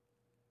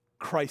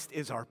 Christ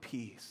is our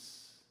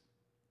peace.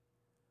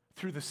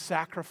 Through the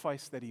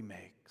sacrifice that he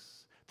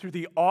makes, through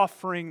the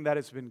offering that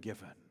has been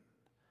given,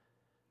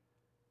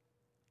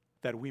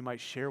 that we might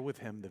share with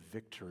him the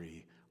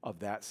victory of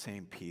that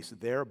same peace,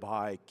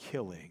 thereby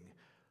killing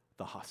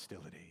the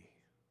hostility.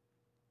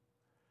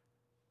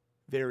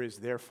 There is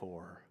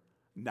therefore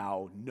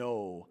now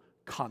no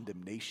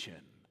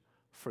condemnation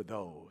for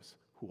those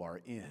who are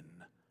in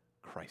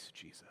Christ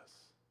Jesus.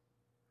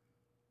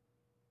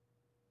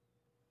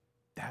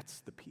 That's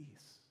the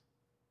peace.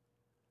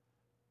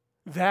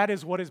 That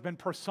is what has been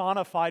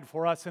personified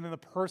for us in the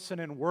person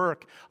and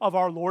work of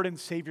our Lord and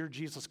Savior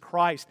Jesus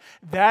Christ.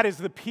 That is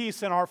the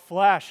peace in our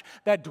flesh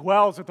that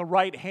dwells at the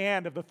right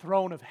hand of the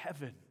throne of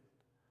heaven.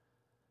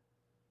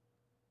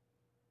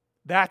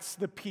 That's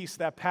the peace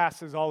that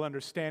passes all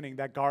understanding,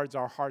 that guards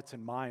our hearts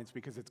and minds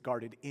because it's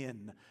guarded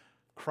in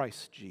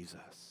Christ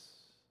Jesus.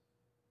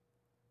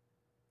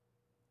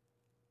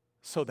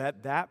 So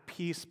that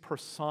peace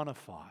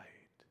personified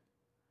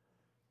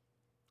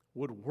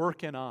would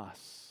work in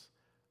us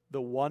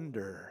the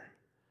wonder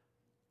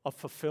of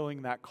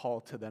fulfilling that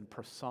call to then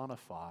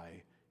personify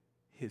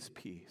his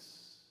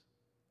peace.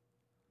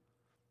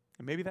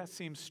 And maybe that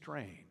seems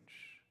strange.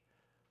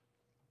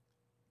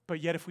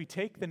 But yet if we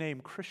take the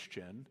name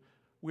Christian,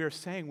 we are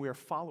saying we are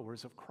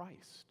followers of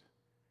Christ.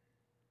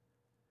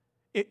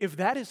 If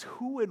that is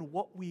who and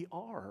what we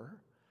are,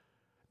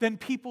 then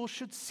people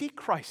should see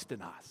Christ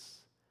in us.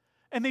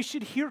 And they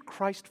should hear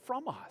Christ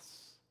from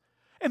us.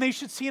 And they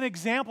should see an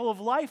example of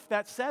life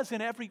that says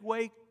in every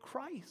way,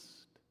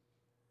 Christ.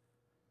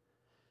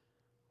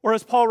 Or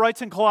as Paul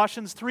writes in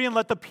Colossians 3, and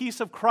let the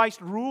peace of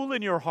Christ rule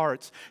in your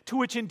hearts, to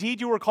which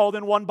indeed you were called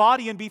in one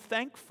body, and be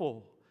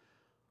thankful.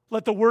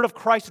 Let the word of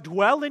Christ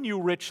dwell in you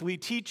richly,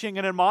 teaching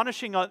and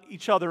admonishing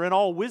each other in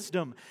all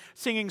wisdom,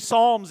 singing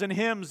psalms and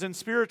hymns and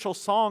spiritual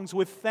songs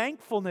with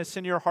thankfulness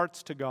in your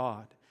hearts to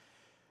God.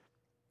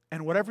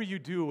 And whatever you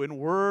do in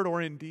word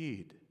or in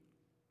deed,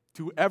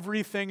 do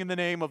everything in the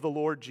name of the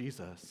Lord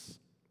Jesus,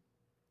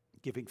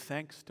 giving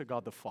thanks to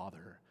God the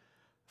Father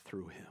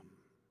through him.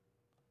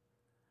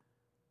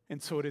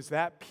 And so it is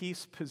that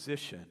peace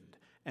positioned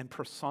and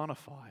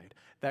personified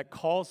that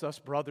calls us,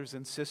 brothers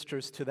and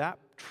sisters, to that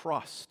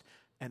trust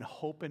and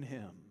hope in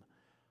him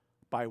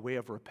by way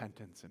of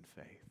repentance and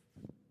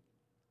faith.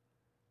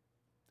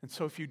 And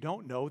so if you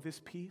don't know this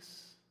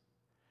peace,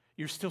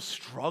 you're still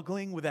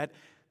struggling with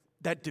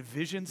that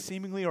division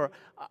seemingly, or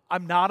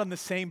I'm not on the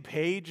same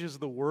page as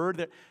the word,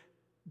 that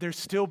there's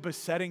still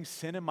besetting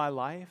sin in my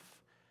life,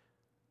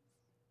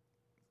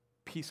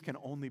 peace can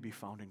only be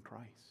found in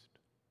Christ.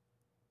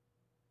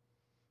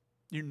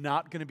 You're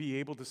not going to be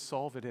able to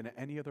solve it in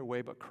any other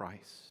way but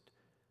Christ.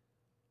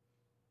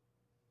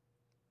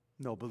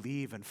 No,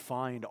 believe and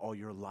find all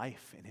your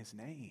life in His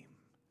name.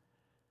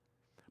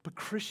 But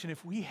Christian,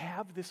 if we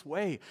have this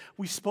way,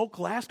 we spoke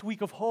last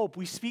week of hope,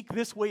 we speak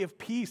this way of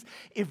peace,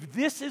 if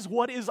this is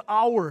what is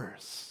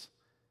ours,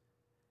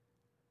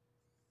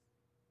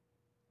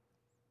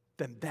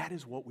 then that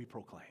is what we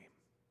proclaim.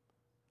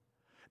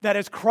 That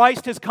as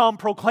Christ has come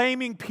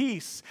proclaiming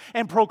peace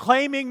and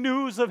proclaiming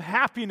news of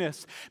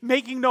happiness,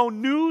 making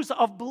known news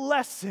of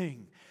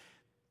blessing,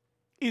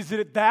 is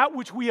it that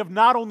which we have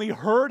not only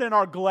heard and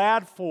are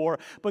glad for,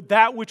 but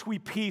that which we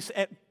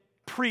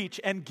preach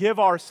and give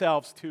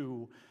ourselves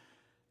to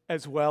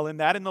as well, and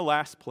that in the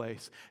last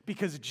place,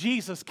 because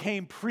Jesus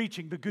came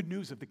preaching the good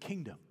news of the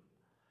kingdom.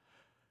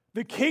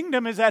 The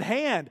kingdom is at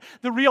hand.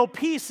 The real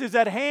peace is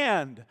at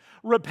hand.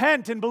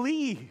 Repent and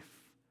believe.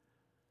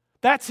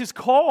 That's His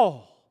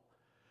call.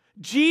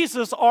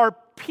 Jesus, our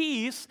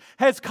peace,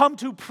 has come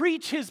to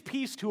preach His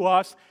peace to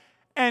us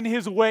and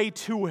His way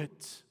to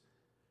it.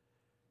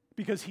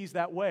 Because He's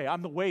that way.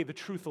 I'm the way, the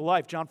truth, the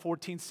life. John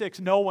 14:6.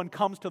 No one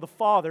comes to the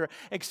Father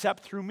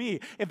except through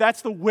me. If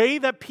that's the way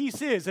that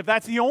peace is, if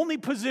that's the only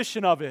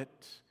position of it,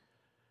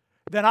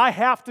 then I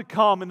have to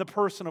come in the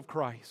person of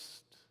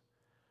Christ.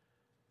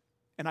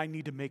 And I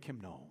need to make Him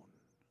known.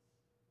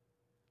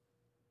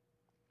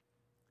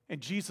 And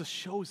Jesus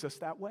shows us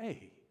that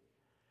way.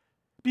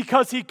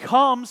 Because He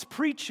comes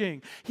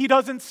preaching. He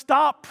doesn't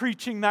stop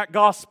preaching that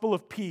gospel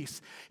of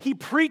peace. He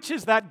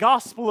preaches that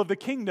gospel of the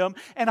kingdom.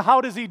 And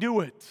how does He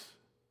do it?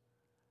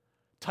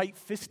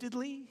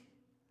 Tight-fistedly?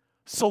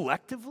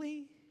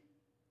 Selectively?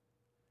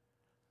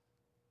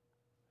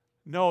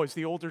 No, as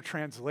the older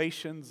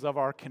translations of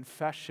our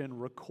confession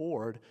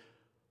record,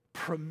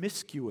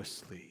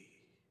 promiscuously.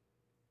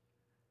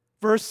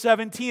 Verse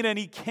 17, and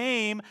He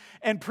came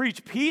and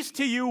preached peace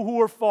to you who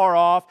were far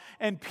off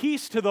and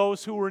peace to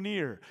those who were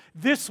near.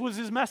 This was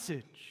His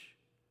message.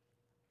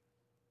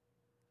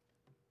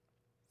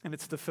 And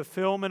it's the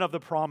fulfillment of the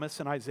promise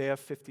in Isaiah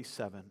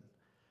 57.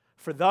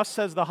 For thus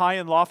says the high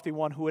and lofty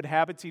one who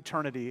inhabits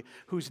eternity,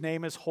 whose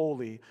name is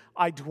holy.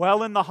 I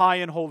dwell in the high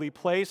and holy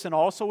place, and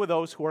also with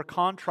those who are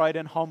contrite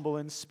and humble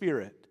in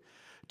spirit,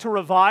 to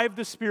revive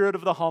the spirit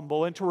of the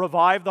humble and to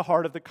revive the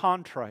heart of the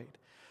contrite.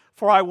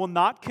 For I will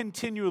not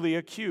continually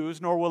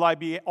accuse, nor will I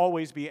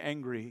always be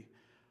angry.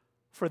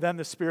 For then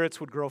the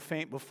spirits would grow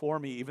faint before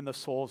me, even the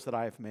souls that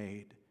I have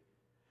made.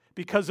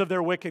 Because of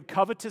their wicked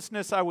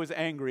covetousness I was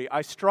angry.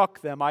 I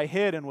struck them, I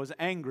hid and was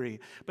angry,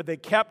 but they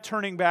kept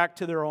turning back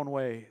to their own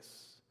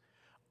ways.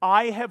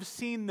 I have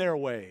seen their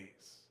ways,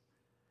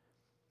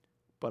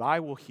 but I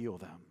will heal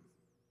them.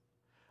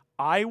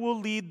 I will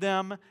lead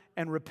them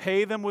and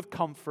repay them with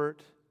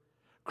comfort,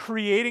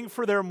 creating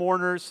for their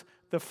mourners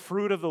the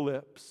fruit of the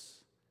lips.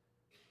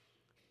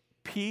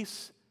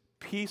 Peace,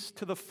 peace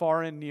to the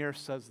far and near,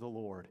 says the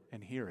Lord.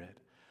 And hear it.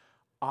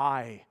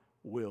 I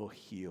will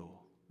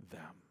heal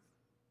them.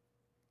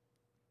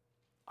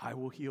 I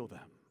will heal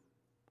them.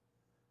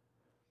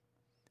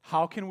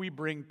 How can we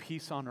bring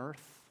peace on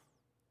earth?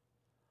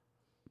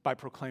 By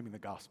proclaiming the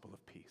gospel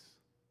of peace.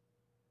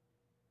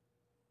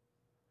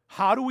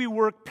 How do we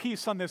work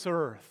peace on this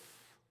earth?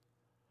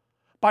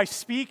 By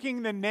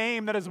speaking the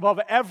name that is above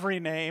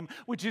every name,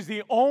 which is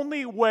the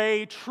only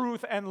way,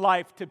 truth, and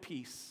life to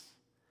peace.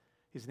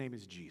 His name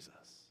is Jesus.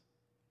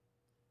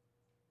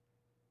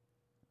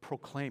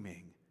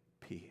 Proclaiming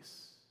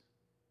peace.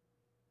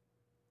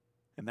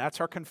 And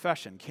that's our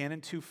confession, Canon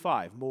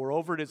 2:5.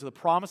 Moreover, it is the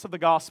promise of the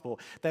gospel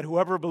that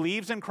whoever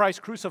believes in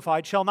Christ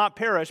crucified shall not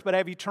perish but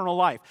have eternal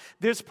life.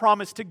 This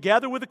promise,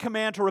 together with the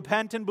command to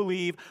repent and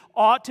believe,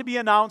 ought to be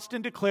announced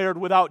and declared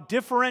without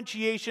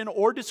differentiation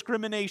or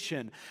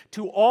discrimination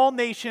to all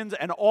nations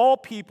and all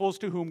peoples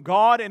to whom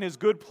God in His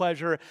good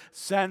pleasure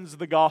sends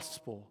the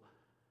gospel.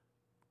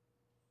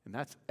 And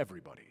that's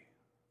everybody.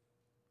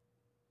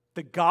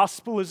 The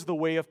gospel is the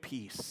way of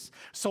peace.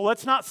 So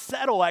let's not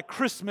settle at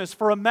Christmas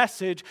for a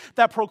message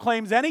that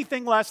proclaims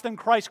anything less than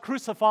Christ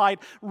crucified,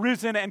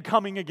 risen, and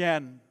coming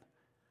again.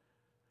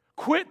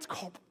 Quit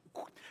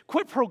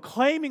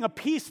proclaiming a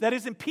peace that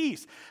isn't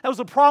peace. That was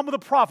the problem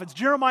with the prophets.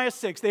 Jeremiah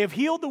 6, they have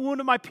healed the wound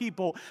of my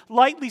people,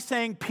 lightly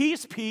saying,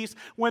 peace, peace,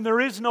 when there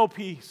is no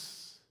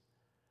peace.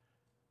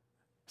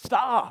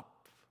 Stop.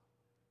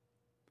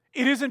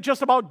 It isn't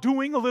just about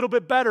doing a little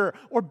bit better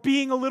or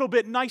being a little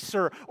bit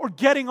nicer or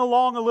getting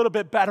along a little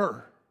bit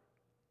better.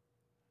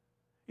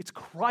 It's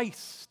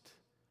Christ.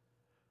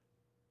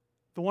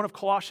 The one of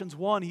Colossians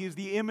 1, He is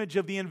the image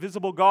of the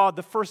invisible God,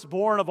 the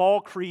firstborn of all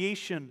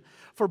creation.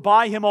 For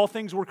by Him all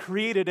things were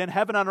created, in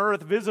heaven and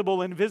earth,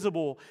 visible and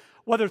invisible.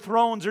 Whether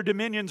thrones or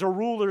dominions or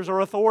rulers or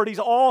authorities,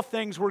 all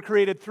things were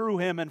created through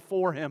Him and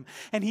for Him.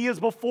 And He is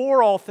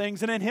before all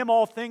things, and in Him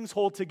all things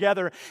hold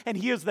together. And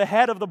He is the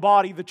head of the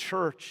body, the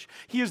church.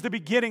 He is the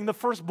beginning, the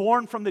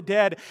firstborn from the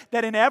dead,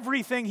 that in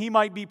everything He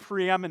might be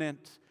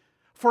preeminent.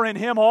 For in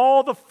Him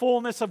all the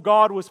fullness of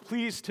God was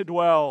pleased to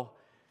dwell,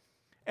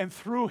 and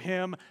through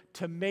Him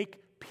to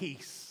make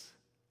peace.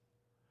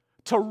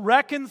 to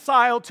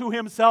reconcile to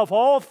himself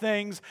all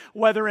things,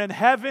 whether in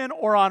heaven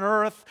or on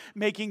earth,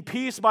 making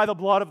peace by the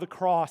blood of the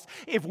cross.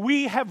 If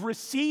we have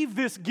received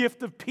this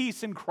gift of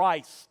peace in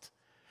Christ,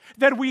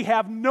 then we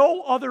have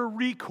no other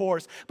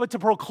recourse but to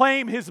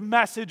proclaim his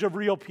message of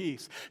real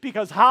peace.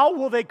 Because how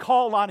will they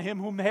call on him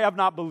whom they have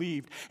not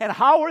believed? And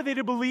how are they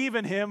to believe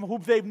in him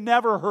whom they've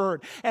never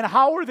heard? And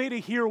how are they to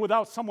hear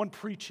without someone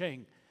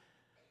preaching?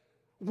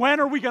 When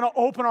are we going to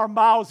open our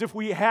mouths if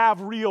we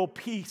have real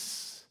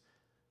peace?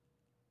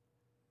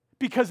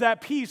 Because that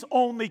peace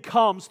only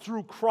comes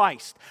through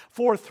Christ.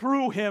 For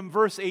through him,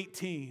 verse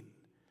 18.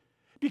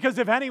 Because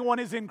if anyone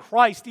is in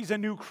Christ, he's a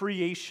new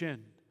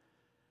creation.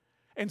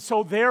 And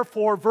so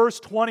therefore, verse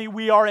 20,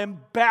 we are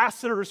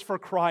ambassadors for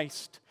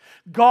Christ.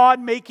 God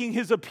making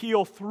his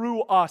appeal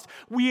through us.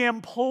 We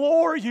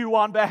implore you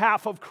on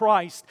behalf of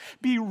Christ,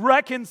 be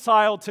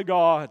reconciled to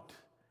God.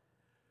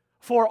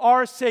 For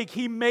our sake,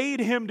 he made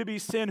him to be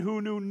sin who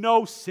knew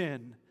no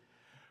sin,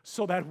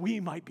 so that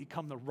we might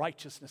become the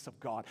righteousness of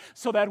God,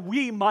 so that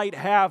we might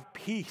have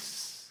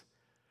peace,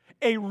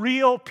 a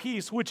real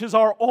peace, which is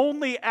our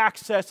only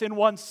access in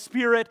one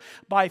Spirit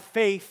by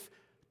faith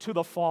to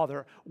the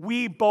Father.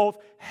 We both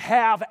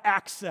have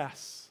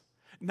access,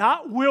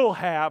 not will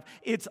have,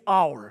 it's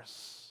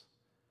ours.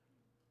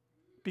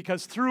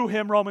 Because through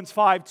him, Romans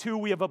 5:2,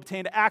 we have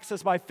obtained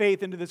access by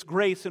faith into this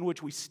grace in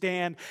which we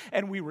stand,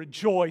 and we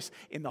rejoice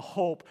in the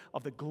hope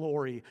of the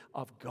glory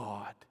of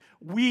God.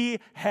 We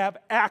have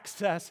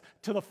access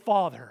to the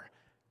Father,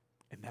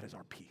 and that is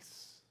our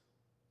peace.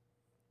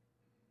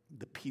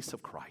 The peace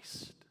of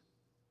Christ,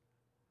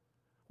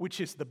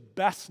 which is the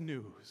best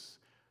news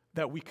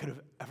that we could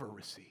have ever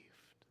received.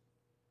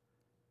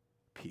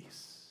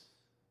 Peace.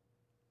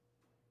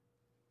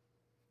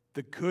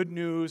 The good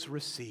news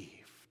received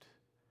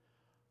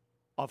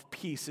of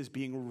peace is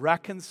being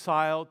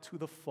reconciled to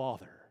the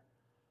Father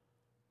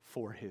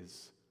for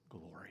his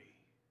glory.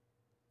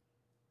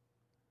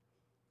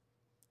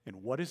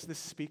 And what does this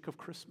speak of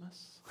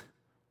Christmas?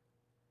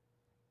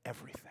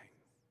 Everything.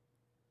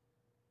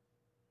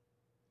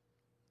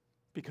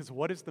 Because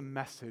what is the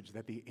message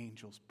that the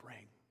angels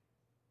bring?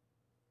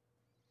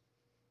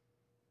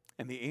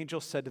 And the angel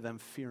said to them,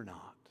 "Fear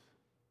not.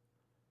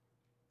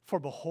 For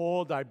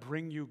behold, I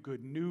bring you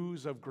good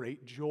news of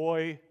great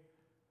joy,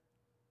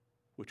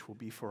 which will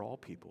be for all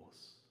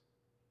peoples.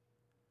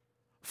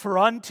 For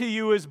unto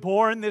you is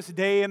born this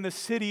day in the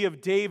city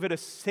of David a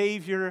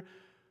Savior,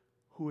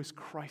 who is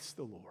Christ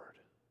the Lord.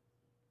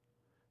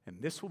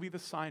 And this will be the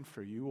sign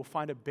for you. You will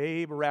find a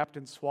babe wrapped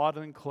in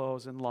swaddling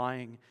clothes and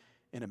lying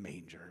in a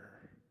manger."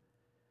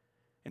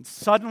 And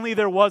suddenly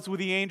there was with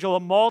the angel a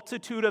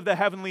multitude of the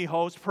heavenly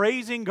host,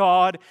 praising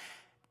God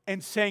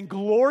and saying,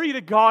 "Glory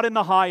to God in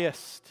the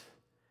highest,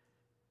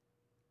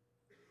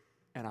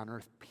 and on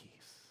earth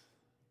peace.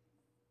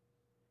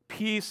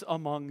 Peace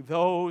among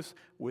those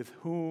with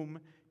whom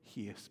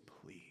he is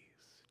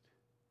pleased."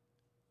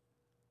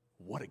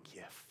 What a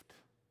gift.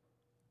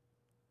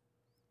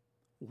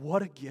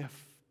 What a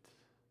gift.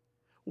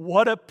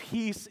 What a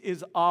peace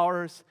is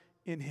ours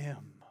in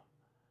him.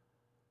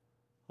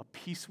 A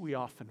peace we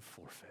often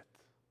forfeit.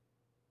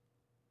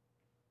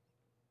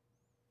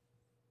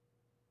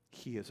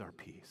 He is our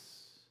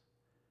peace.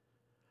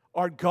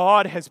 Our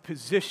God has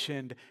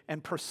positioned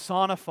and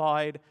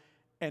personified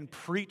and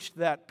preached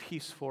that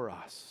peace for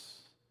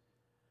us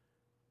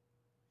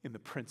in the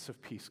Prince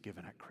of Peace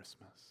given at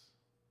Christmas.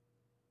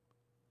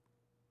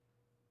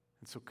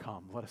 And so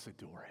come, let us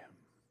adore him.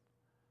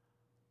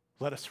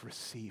 Let us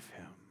receive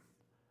him.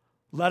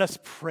 Let us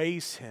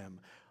praise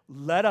him.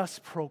 Let us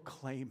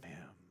proclaim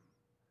him.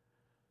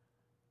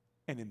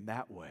 And in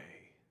that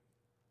way,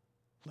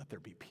 let there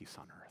be peace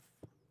on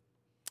earth.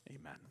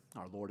 Amen.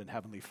 Our Lord and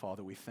Heavenly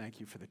Father, we thank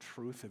you for the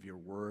truth of your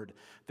word,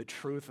 the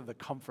truth of the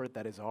comfort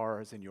that is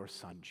ours in your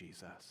Son,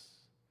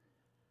 Jesus.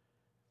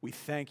 We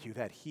thank you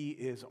that he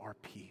is our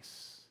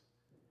peace,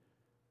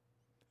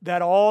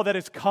 that all that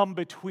has come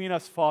between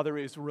us, Father,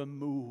 is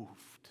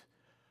removed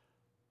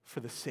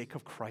for the sake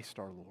of Christ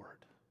our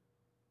Lord.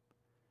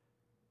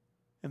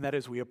 And that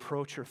as we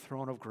approach your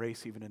throne of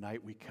grace even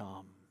tonight, we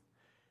come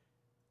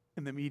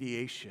in the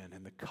mediation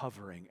and the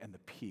covering and the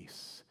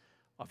peace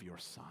of your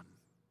Son.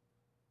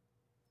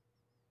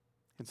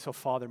 And so,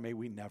 Father, may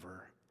we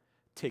never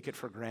take it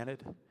for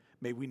granted.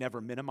 May we never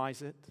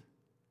minimize it.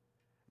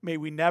 May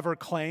we never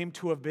claim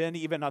to have been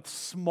even a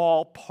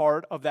small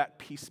part of that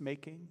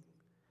peacemaking.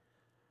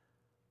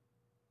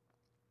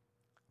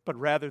 But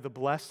rather, the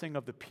blessing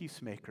of the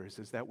peacemakers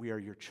is that we are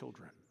your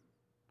children.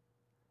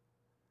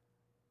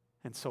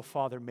 And so,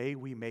 Father, may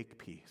we make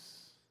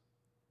peace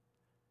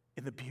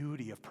in the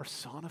beauty of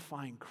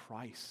personifying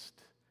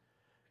Christ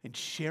and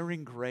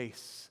sharing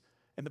grace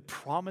and the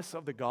promise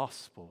of the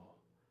gospel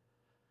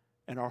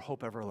and our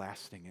hope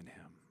everlasting in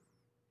him.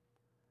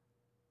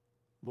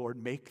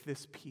 Lord, make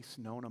this peace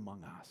known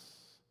among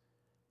us.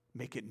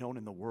 Make it known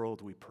in the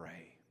world, we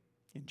pray.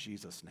 In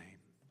Jesus' name,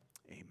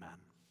 amen.